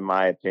practice, in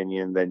my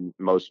opinion, than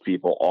most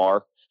people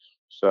are.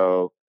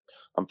 So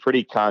I'm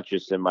pretty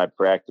conscious in my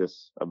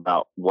practice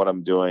about what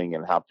I'm doing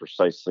and how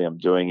precisely I'm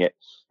doing it.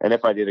 And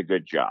if I did a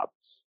good job,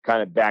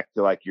 kind of back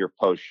to like your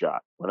post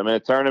shot. When I'm in a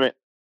tournament,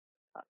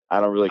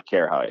 I don't really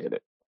care how I hit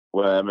it.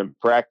 When I'm in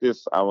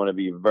practice, I want to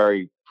be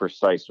very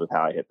precise with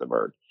how I hit the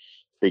bird,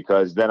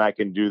 because then I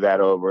can do that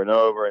over and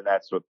over. And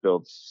that's what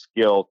builds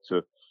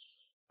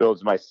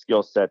my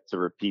skill set to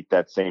repeat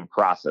that same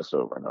process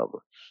over and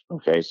over.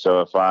 Okay. So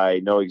if I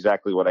know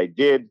exactly what I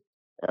did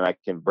and I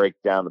can break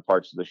down the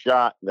parts of the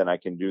shot, then I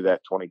can do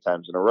that 20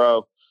 times in a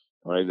row.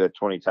 When I do that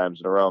 20 times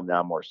in a row, I'm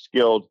now more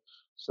skilled.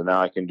 So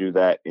now I can do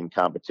that in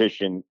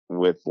competition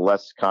with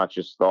less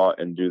conscious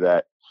thought and do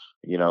that,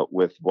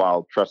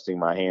 while trusting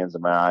my hands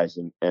and my eyes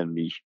and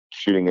be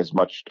shooting as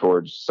much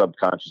towards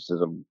subconscious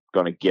as I'm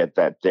going to get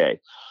that day.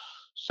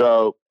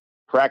 So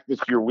practice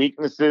your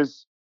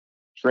weaknesses,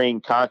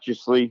 train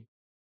consciously,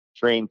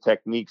 train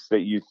techniques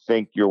that you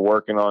think you're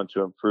working on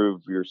to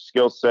improve your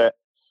skill set.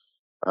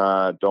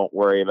 Don't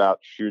worry about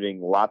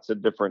shooting lots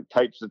of different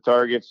types of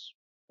targets.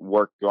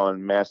 Work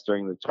on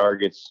mastering the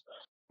targets.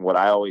 What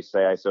I always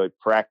say, I say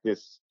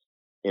practice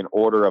in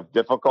order of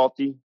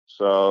difficulty.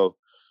 So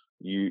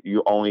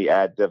you only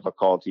add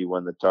difficulty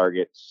when the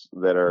targets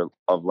that are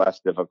of less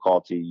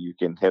difficulty you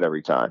can hit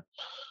every time.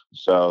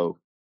 So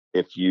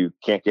if you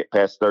can't get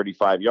past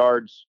 35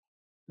 yards,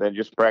 then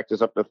just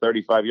practice up to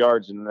 35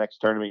 yards. In the next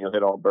tournament, you'll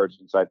hit all birds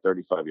inside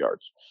 35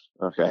 yards.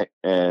 Okay.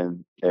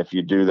 And if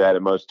you do that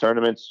in most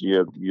tournaments,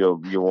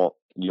 you'll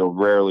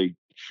rarely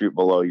shoot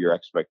below your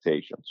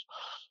expectations.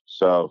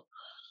 So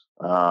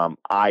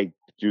I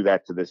do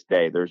that to this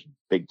day. There's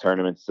big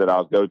tournaments that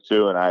I'll go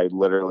to, and I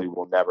literally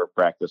will never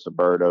practice a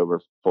bird over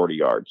 40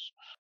 yards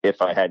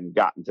if I hadn't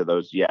gotten to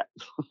those yet.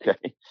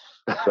 Okay.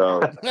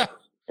 So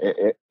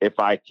if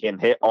I can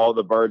hit all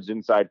the birds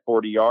inside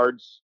 40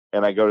 yards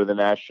and I go to the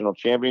national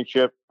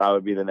championship, I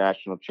would be the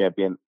national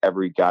champion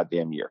every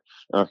goddamn year.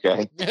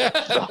 Okay.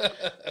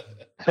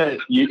 So,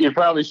 you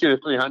probably shoot a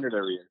 300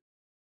 every year.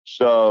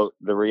 So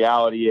the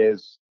reality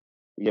is,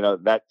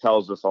 that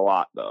tells us a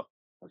lot though.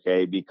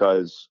 Okay.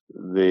 Because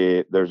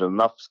there's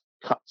enough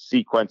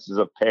sequences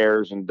of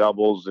pairs and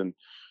doubles and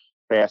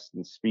fast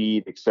and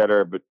speed, et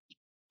cetera, but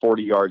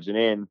 40 yards and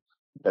in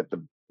that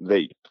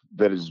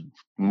is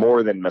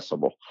more than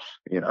missable,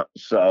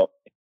 so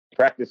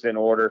practice in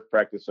order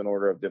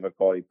of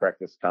difficulty,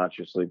 practice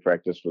consciously,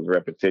 practice with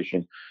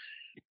repetition,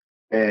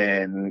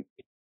 and,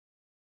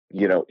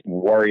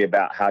 worry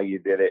about how you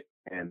did it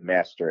and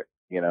master it,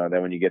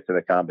 then when you get to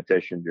the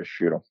competition, just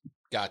shoot them.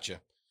 Gotcha.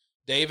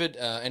 David,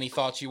 any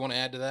thoughts you want to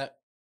add to that?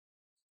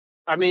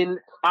 I mean,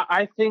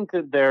 I think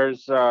that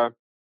there's, I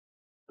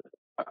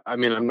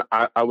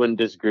wouldn't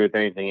disagree with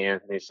anything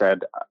Anthony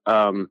said.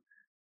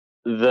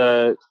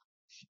 The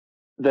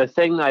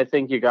thing that I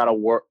think you got to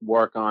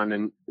work on,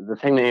 and the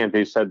thing that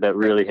Anthony said that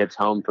really hits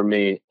home for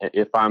me,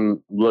 if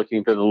I'm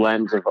looking through the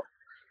lens of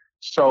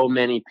so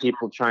many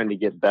people trying to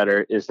get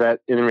better, is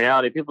that in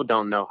reality, people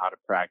don't know how to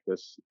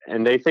practice,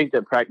 and they think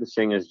that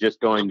practicing is just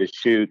going to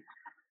shoot,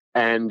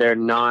 and they're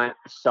not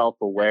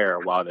self-aware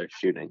while they're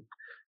shooting.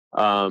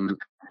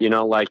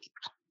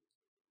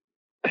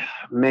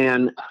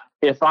 Man,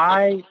 if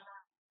I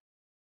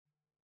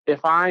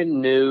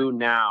knew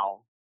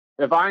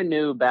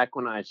back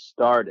when I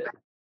started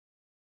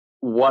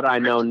what I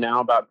know now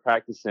about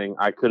practicing,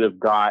 I could have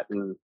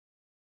gotten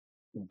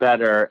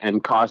better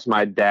and cost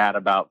my dad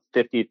about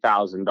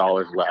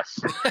 $50,000 less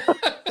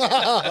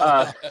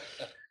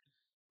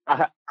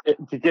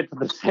to get to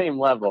the same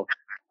level.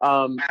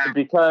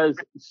 Because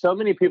so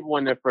many people,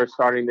 when they're first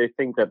starting, they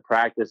think that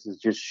practice is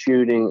just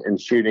shooting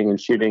and shooting and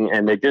shooting,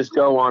 and they just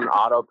go on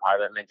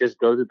autopilot and they just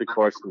go through the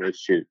course and they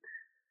shoot.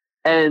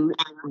 And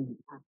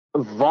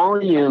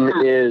volume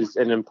is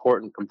an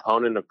important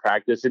component of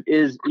practice. It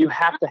is, you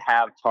have to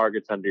have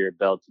targets under your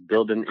belt to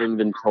build an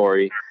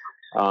inventory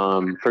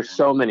for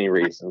so many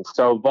reasons.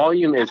 So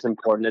volume is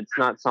important. It's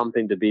not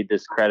something to be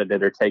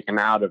discredited or taken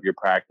out of your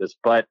practice.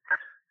 But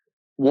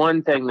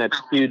one thing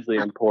that's hugely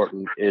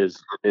important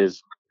is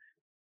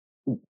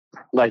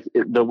like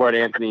the word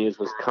Anthony used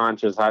was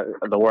conscious.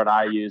 The word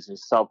I use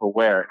is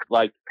self-aware.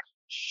 Like,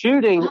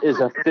 shooting is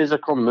a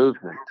physical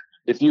movement.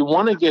 If you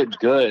want to get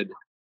good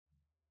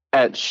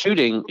at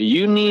shooting,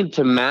 you need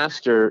to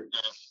master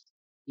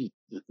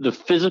the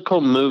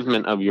physical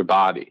movement of your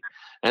body.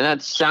 And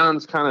that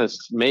sounds kind of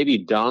maybe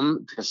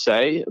dumb to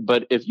say,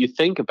 but if you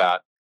think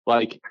about it,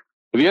 Like,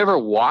 have you ever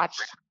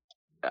watched?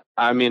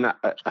 I mean,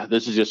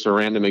 this is just a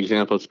random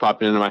example. It's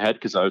popping into my head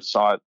because I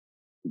saw it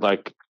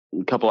like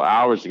a couple of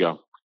hours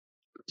ago.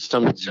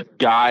 Some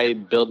guy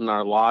building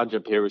our lodge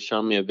up here was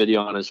showing me a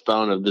video on his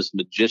phone of this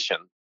magician.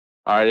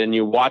 All right. And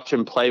you watch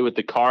him play with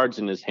the cards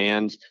in his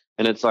hands.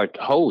 And it's like,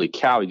 holy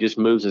cow, he just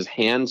moves his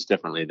hands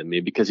differently than me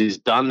because he's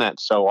done that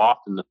so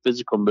often. The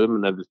physical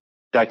movement of his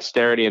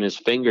dexterity in his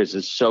fingers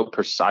is so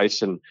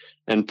precise and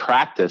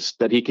practiced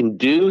that he can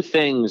do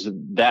things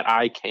that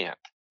I can't.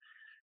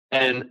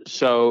 And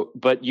so,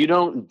 but you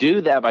don't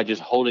do that by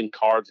just holding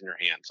cards in your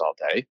hands all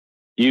day.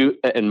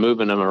 And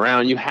moving them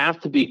around. You have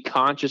to be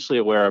consciously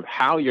aware of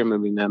how you're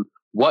moving them,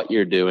 what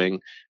you're doing,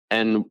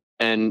 and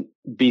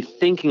be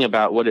thinking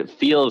about what it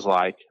feels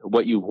like,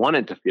 what you want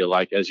it to feel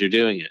like as you're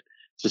doing it.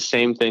 It's the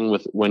same thing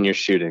with when you're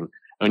shooting,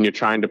 when you're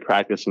trying to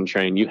practice and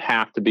train. You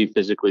have to be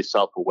physically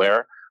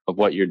self-aware of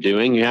what you're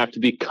doing. You have to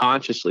be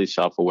consciously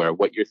self-aware of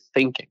what you're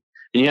thinking.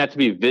 And you have to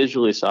be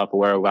visually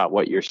self-aware about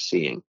what you're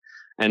seeing.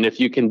 And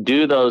if you can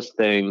do those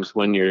things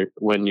when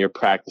you're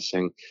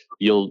practicing,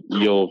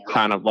 you'll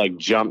kind of like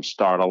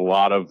jumpstart a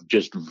lot of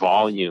just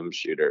volume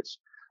shooters.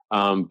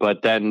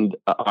 But then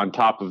on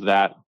top of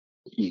that,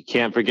 you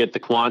can't forget the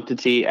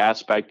quantity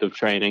aspect of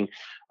training.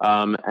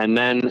 And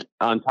then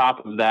on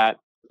top of that,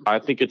 I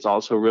think it's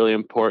also really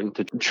important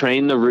to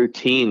train the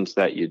routines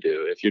that you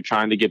do. If you're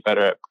trying to get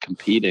better at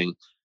competing,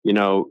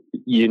 you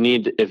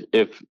need,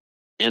 if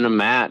in a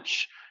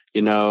match,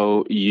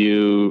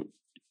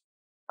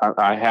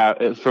 I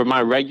have, for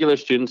my regular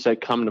students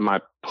that come to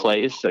my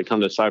place, that come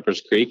to Cypress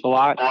Creek a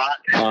lot.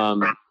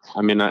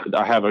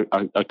 I have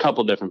a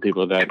couple different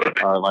people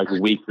that are like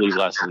weekly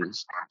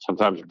lessons,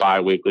 sometimes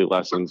bi-weekly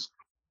lessons.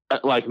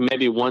 Like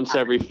maybe once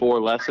every 4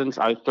 lessons,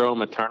 I throw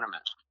them a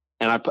tournament,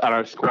 and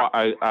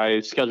I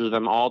schedule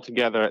them all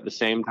together at the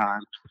same time.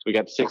 We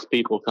got 6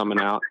 people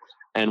coming out,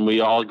 and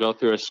we all go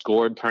through a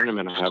scored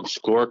tournament. I have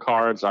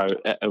scorecards.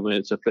 When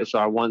it's official,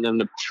 I want them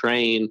to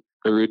train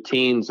the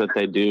routines that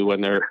they do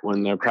when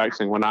they're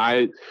practicing. When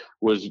I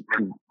was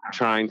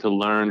trying to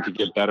learn to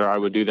get better, I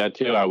would do that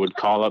too. I would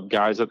call up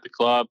guys at the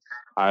club.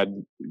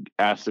 I'd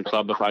ask the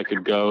club if I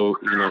could go,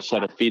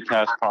 set a feet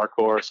test parkour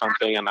or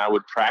something, and I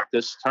would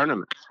practice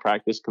tournaments,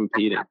 practice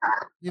competing.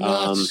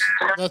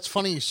 That's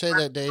funny you say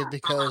that, Dave,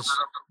 because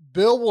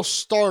Bill will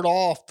start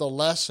off the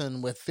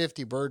lesson with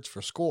 50 birds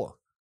for score.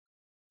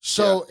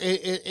 So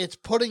it's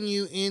putting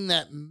you in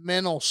that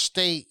mental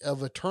state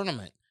of a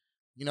tournament.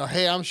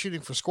 Hey, I'm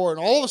shooting for score. And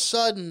all of a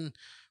sudden,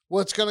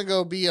 what's going to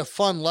go be a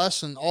fun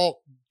lesson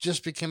all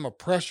just became a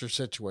pressure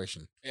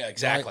situation. Yeah,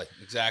 exactly.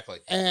 Right? Exactly.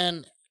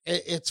 And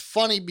it's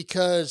funny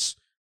because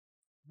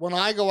when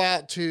I go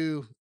out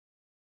to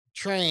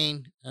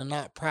train and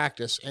not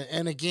practice,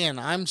 and again,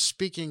 I'm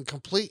speaking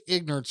complete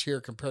ignorance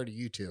here compared to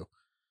you two.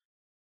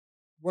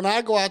 When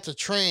I go out to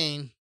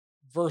train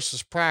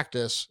versus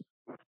practice,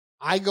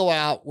 I go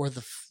out with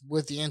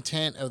the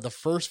intent of the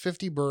first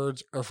 50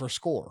 birds are for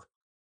score.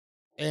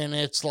 And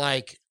it's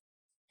like,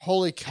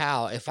 holy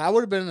cow, if I would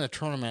have been in a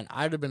tournament,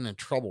 I'd have been in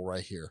trouble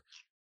right here.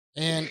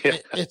 And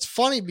it's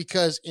funny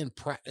because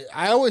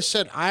I always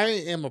said I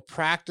am a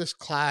practice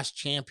class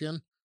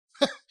champion.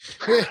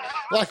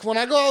 Like when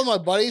I go out with my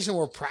buddies and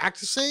we're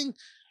practicing,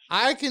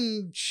 I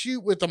can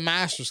shoot with the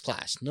master's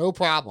class, no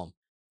problem.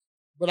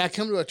 But I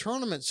come to a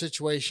tournament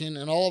situation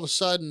and all of a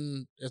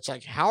sudden it's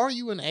like, how are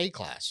you in A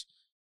class?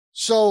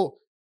 So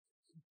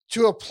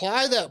to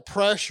apply that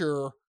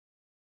pressure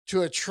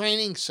to a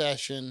training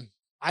session,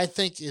 I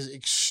think is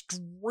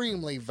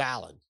extremely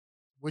valid.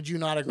 Would you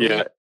not agree?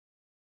 Yeah,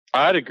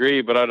 I'd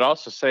agree, but I'd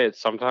also say it's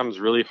sometimes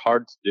really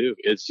hard to do.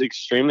 It's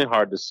extremely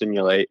hard to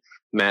simulate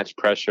match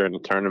pressure in a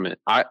tournament.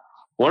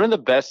 One of the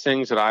best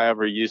things that I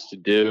ever used to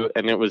do,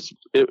 and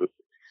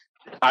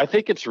I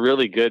think it's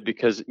really good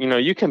because,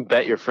 you can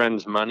bet your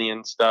friends money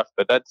and stuff,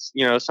 but that's,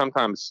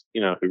 sometimes,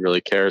 who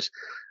really cares?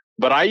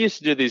 But I used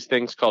to do these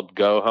things called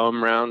go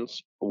home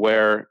rounds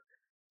where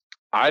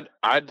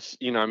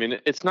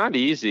it's not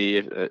easy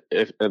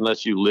if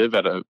unless you live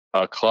at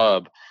a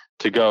club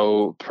to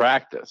go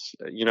practice.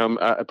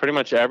 Pretty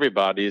much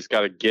everybody's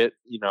got to get,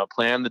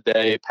 plan the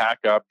day,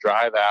 pack up,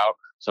 drive out.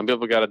 Some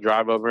people got to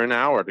drive over an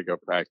hour to go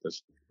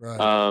practice. Right.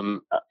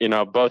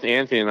 Both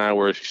Anthony and I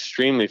were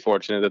extremely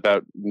fortunate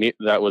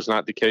that was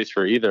not the case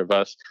for either of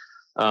us.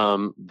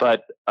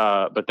 But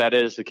that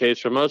is the case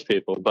for most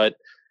people. But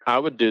I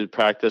would do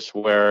practice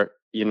where,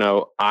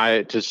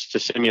 to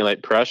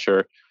simulate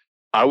pressure,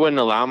 I wouldn't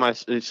allow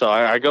so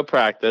I go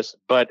practice,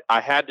 but I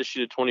had to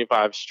shoot a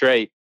 25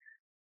 straight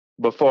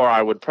before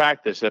I would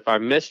practice. If I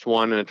missed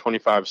one in a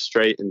 25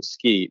 straight and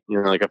skeet,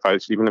 like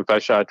even if I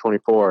shot a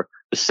 24,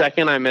 the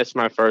second I missed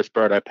my first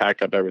bird, I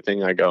pack up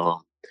everything, I go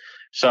home.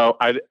 So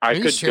I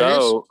could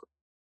go,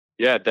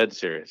 yeah, dead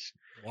serious.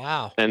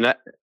 Wow. I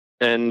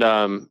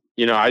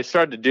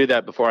started to do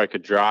that before I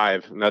could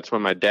drive, and that's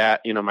when my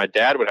dad would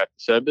have to.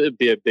 So it'd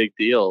be a big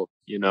deal,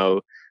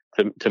 to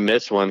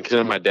miss one, because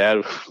then my dad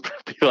would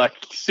be like,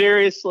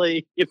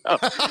 seriously,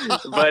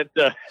 but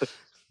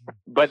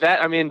But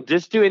that, I mean,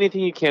 just do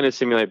anything you can to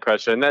simulate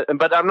pressure.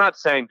 But I'm not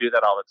saying do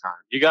that all the time.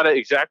 You got to,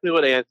 exactly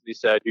what Anthony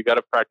said, you got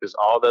to practice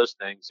all those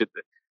things.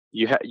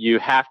 You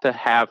have to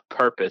have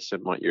purpose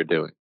in what you're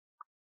doing.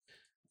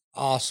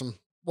 Awesome.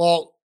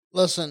 Well,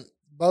 listen,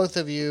 both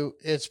of you,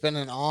 it's been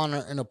an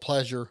honor and a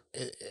pleasure.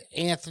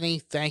 Anthony,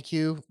 thank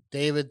you.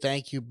 David,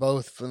 thank you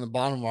both from the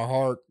bottom of our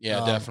heart.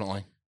 Yeah,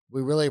 definitely.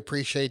 We really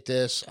appreciate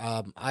this.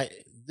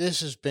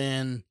 This has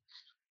been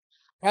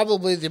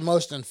probably the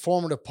most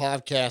informative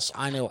podcast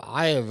I know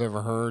I have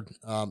ever heard.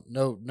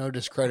 No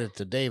discredit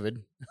to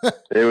David.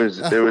 It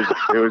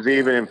was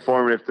even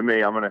informative to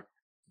me. I'm gonna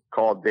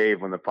call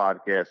Dave when the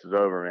podcast is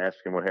over and ask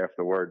him what half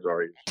the words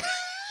are.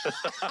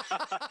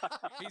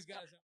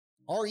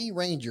 RE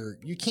Ranger,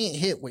 you can't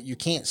hit what you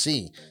can't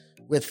see.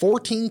 With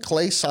 14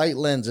 clay sight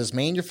lenses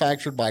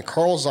manufactured by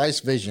Carl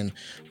Zeiss Vision,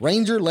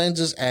 Ranger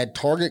lenses add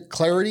target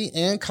clarity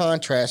and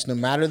contrast no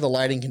matter the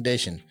lighting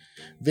condition.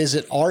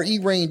 Visit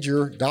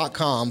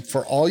RERanger.com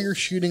for all your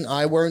shooting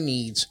eyewear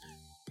needs.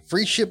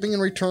 Free shipping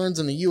and returns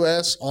in the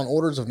U.S. on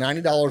orders of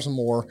 $90 or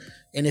more.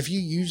 And if you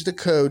use the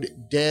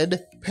code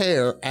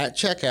DEADPAIR at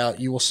checkout,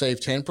 you will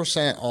save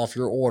 10% off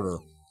your order.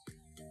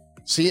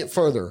 See it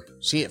further,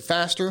 see it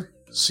faster,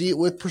 see it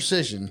with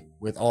precision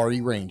with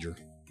RE Ranger.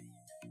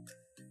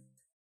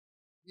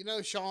 You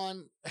know,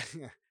 Sean,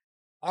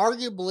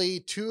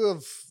 arguably two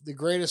of the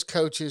greatest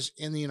coaches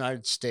in the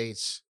United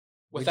States.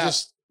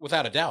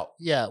 Without a doubt.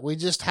 Yeah, we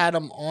just had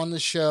them on the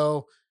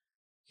show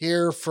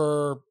here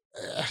for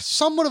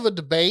somewhat of a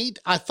debate.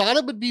 I thought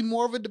it would be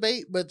more of a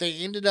debate, but they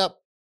ended up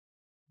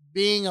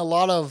being a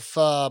lot of,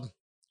 how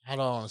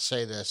do I want to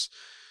say this?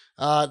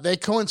 They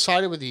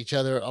coincided with each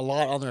other a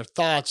lot on their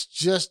thoughts,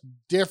 just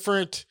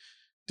different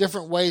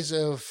ways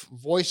of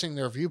voicing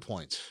their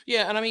viewpoints.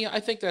 Yeah, and I mean, I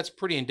think that's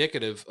pretty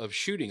indicative of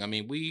shooting. I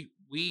mean,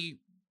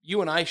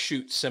 you and I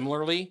shoot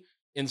similarly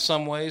in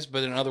some ways,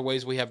 but in other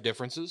ways we have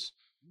differences.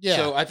 Yeah.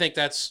 So I think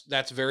that's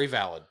very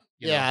valid.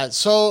 You know?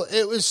 So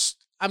it was,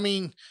 I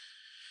mean,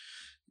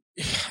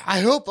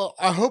 I hope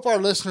our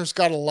listeners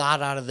got a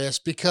lot out of this,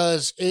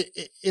 because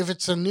if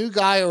it's a new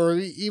guy or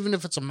even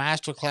if it's a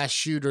masterclass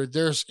shooter,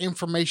 there's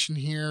information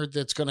here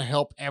that's going to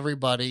help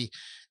everybody.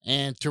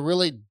 And to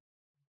really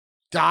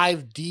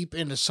dive deep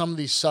into some of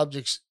these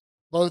subjects,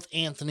 both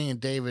Anthony and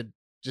David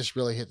just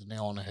really hit the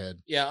nail on the head.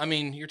 Yeah, I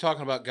mean, you're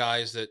talking about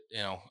guys that,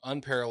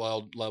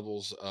 unparalleled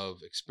levels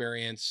of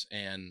experience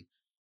and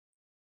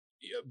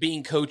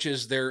being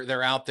coaches.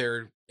 They're out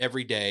there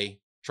every day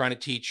trying to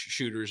teach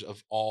shooters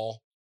of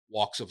all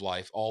walks of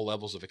life, all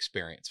levels of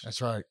experience.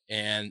 That's right.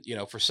 And,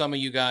 for some of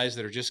you guys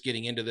that are just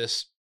getting into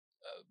this,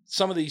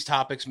 some of these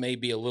topics may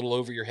be a little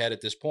over your head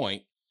at this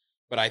point,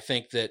 but I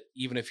think that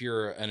even if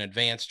you're an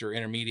advanced or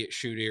intermediate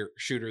shooter,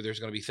 there's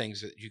going to be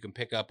things that you can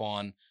pick up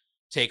on,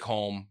 take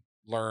home,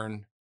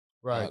 learn,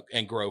 right,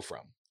 and grow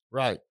from.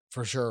 Right,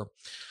 for sure.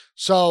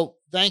 So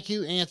thank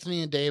you,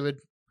 Anthony and David.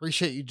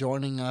 Appreciate you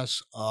joining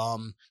us.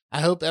 I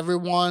hope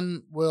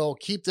everyone will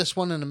keep this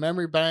one in the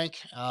memory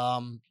bank.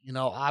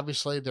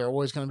 Obviously they're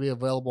always going to be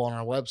available on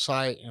our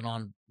website and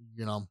on,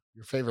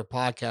 your favorite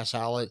podcast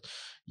outlet.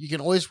 You can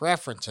always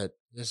reference it.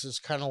 This is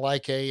kind of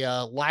like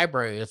a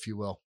library, if you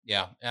will.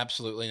 Yeah,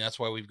 absolutely. And that's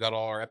why we've got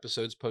all our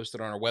episodes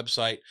posted on our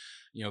website.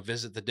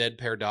 Visit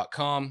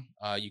thedeadpair.com.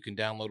 You can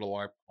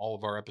download all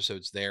of our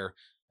episodes there,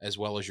 as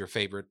well as your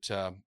favorite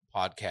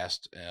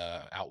podcast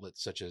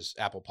outlets such as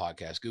Apple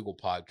Podcasts, Google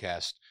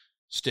Podcasts,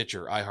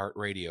 Stitcher,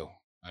 iHeartRadio.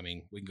 I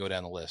mean, we can go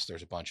down the list.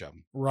 There's a bunch of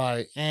them.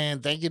 Right.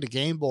 And thank you to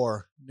Game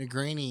Boy,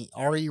 Negrini,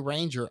 RE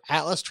Ranger,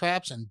 Atlas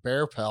Traps, and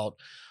Bear Pelt.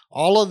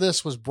 All of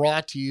this was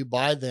brought to you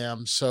by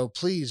them. So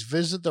please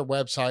visit their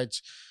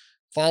websites,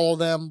 follow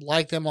them,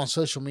 like them on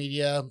social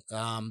media.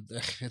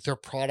 Their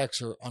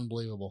products are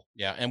unbelievable.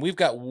 Yeah. And we've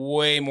got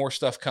way more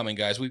stuff coming,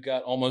 guys. We've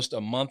got almost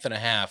a month and a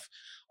half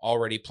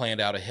already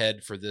planned out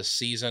ahead for this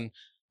season.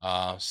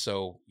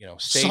 Some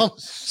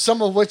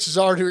of which is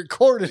already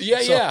recorded.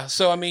 Yeah.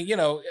 So, I mean,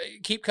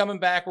 keep coming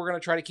back. We're going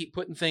to try to keep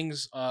putting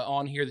things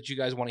on here that you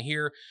guys want to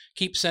hear.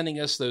 Keep sending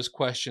us those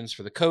questions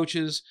for the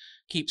coaches.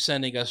 Keep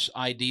sending us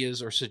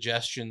ideas or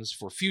suggestions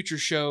for future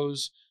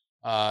shows.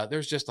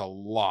 There's just a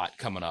lot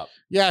coming up.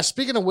 Yeah.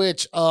 Speaking of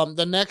which,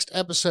 the next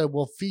episode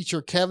will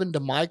feature Kevin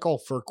DeMichael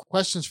for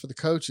questions for the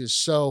coaches.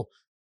 So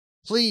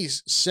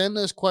please send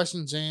those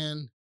questions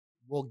in.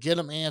 We'll get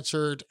them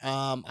answered.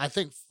 I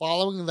think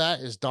following that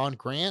is Dawn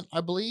Grant,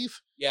 I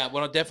believe. Yeah,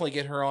 well, I'll definitely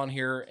get her on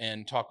here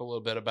and talk a little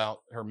bit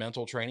about her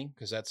mental training,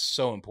 because that's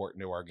so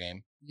important to our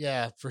game.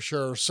 Yeah, for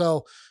sure.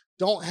 So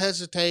don't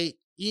hesitate.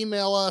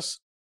 Email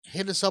us,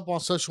 hit us up on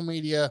social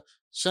media,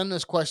 send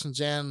us questions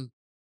in.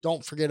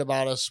 Don't forget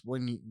about us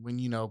when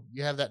you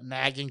have that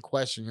nagging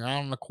question. You're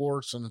out on the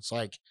course and it's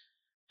like,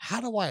 how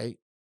do I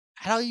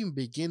even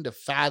begin to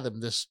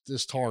fathom this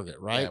target,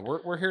 right? Yeah,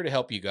 we're here to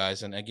help you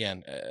guys. And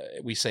again,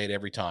 we say it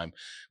every time.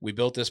 We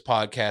built this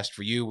podcast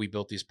for you. We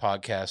built these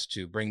podcasts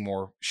to bring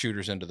more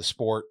shooters into the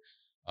sport.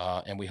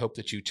 And we hope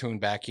that you tune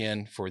back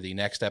in for the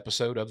next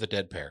episode of The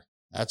Dead Pair.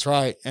 That's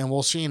right. And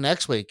we'll see you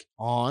next week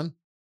on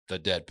The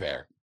Dead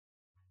Pair.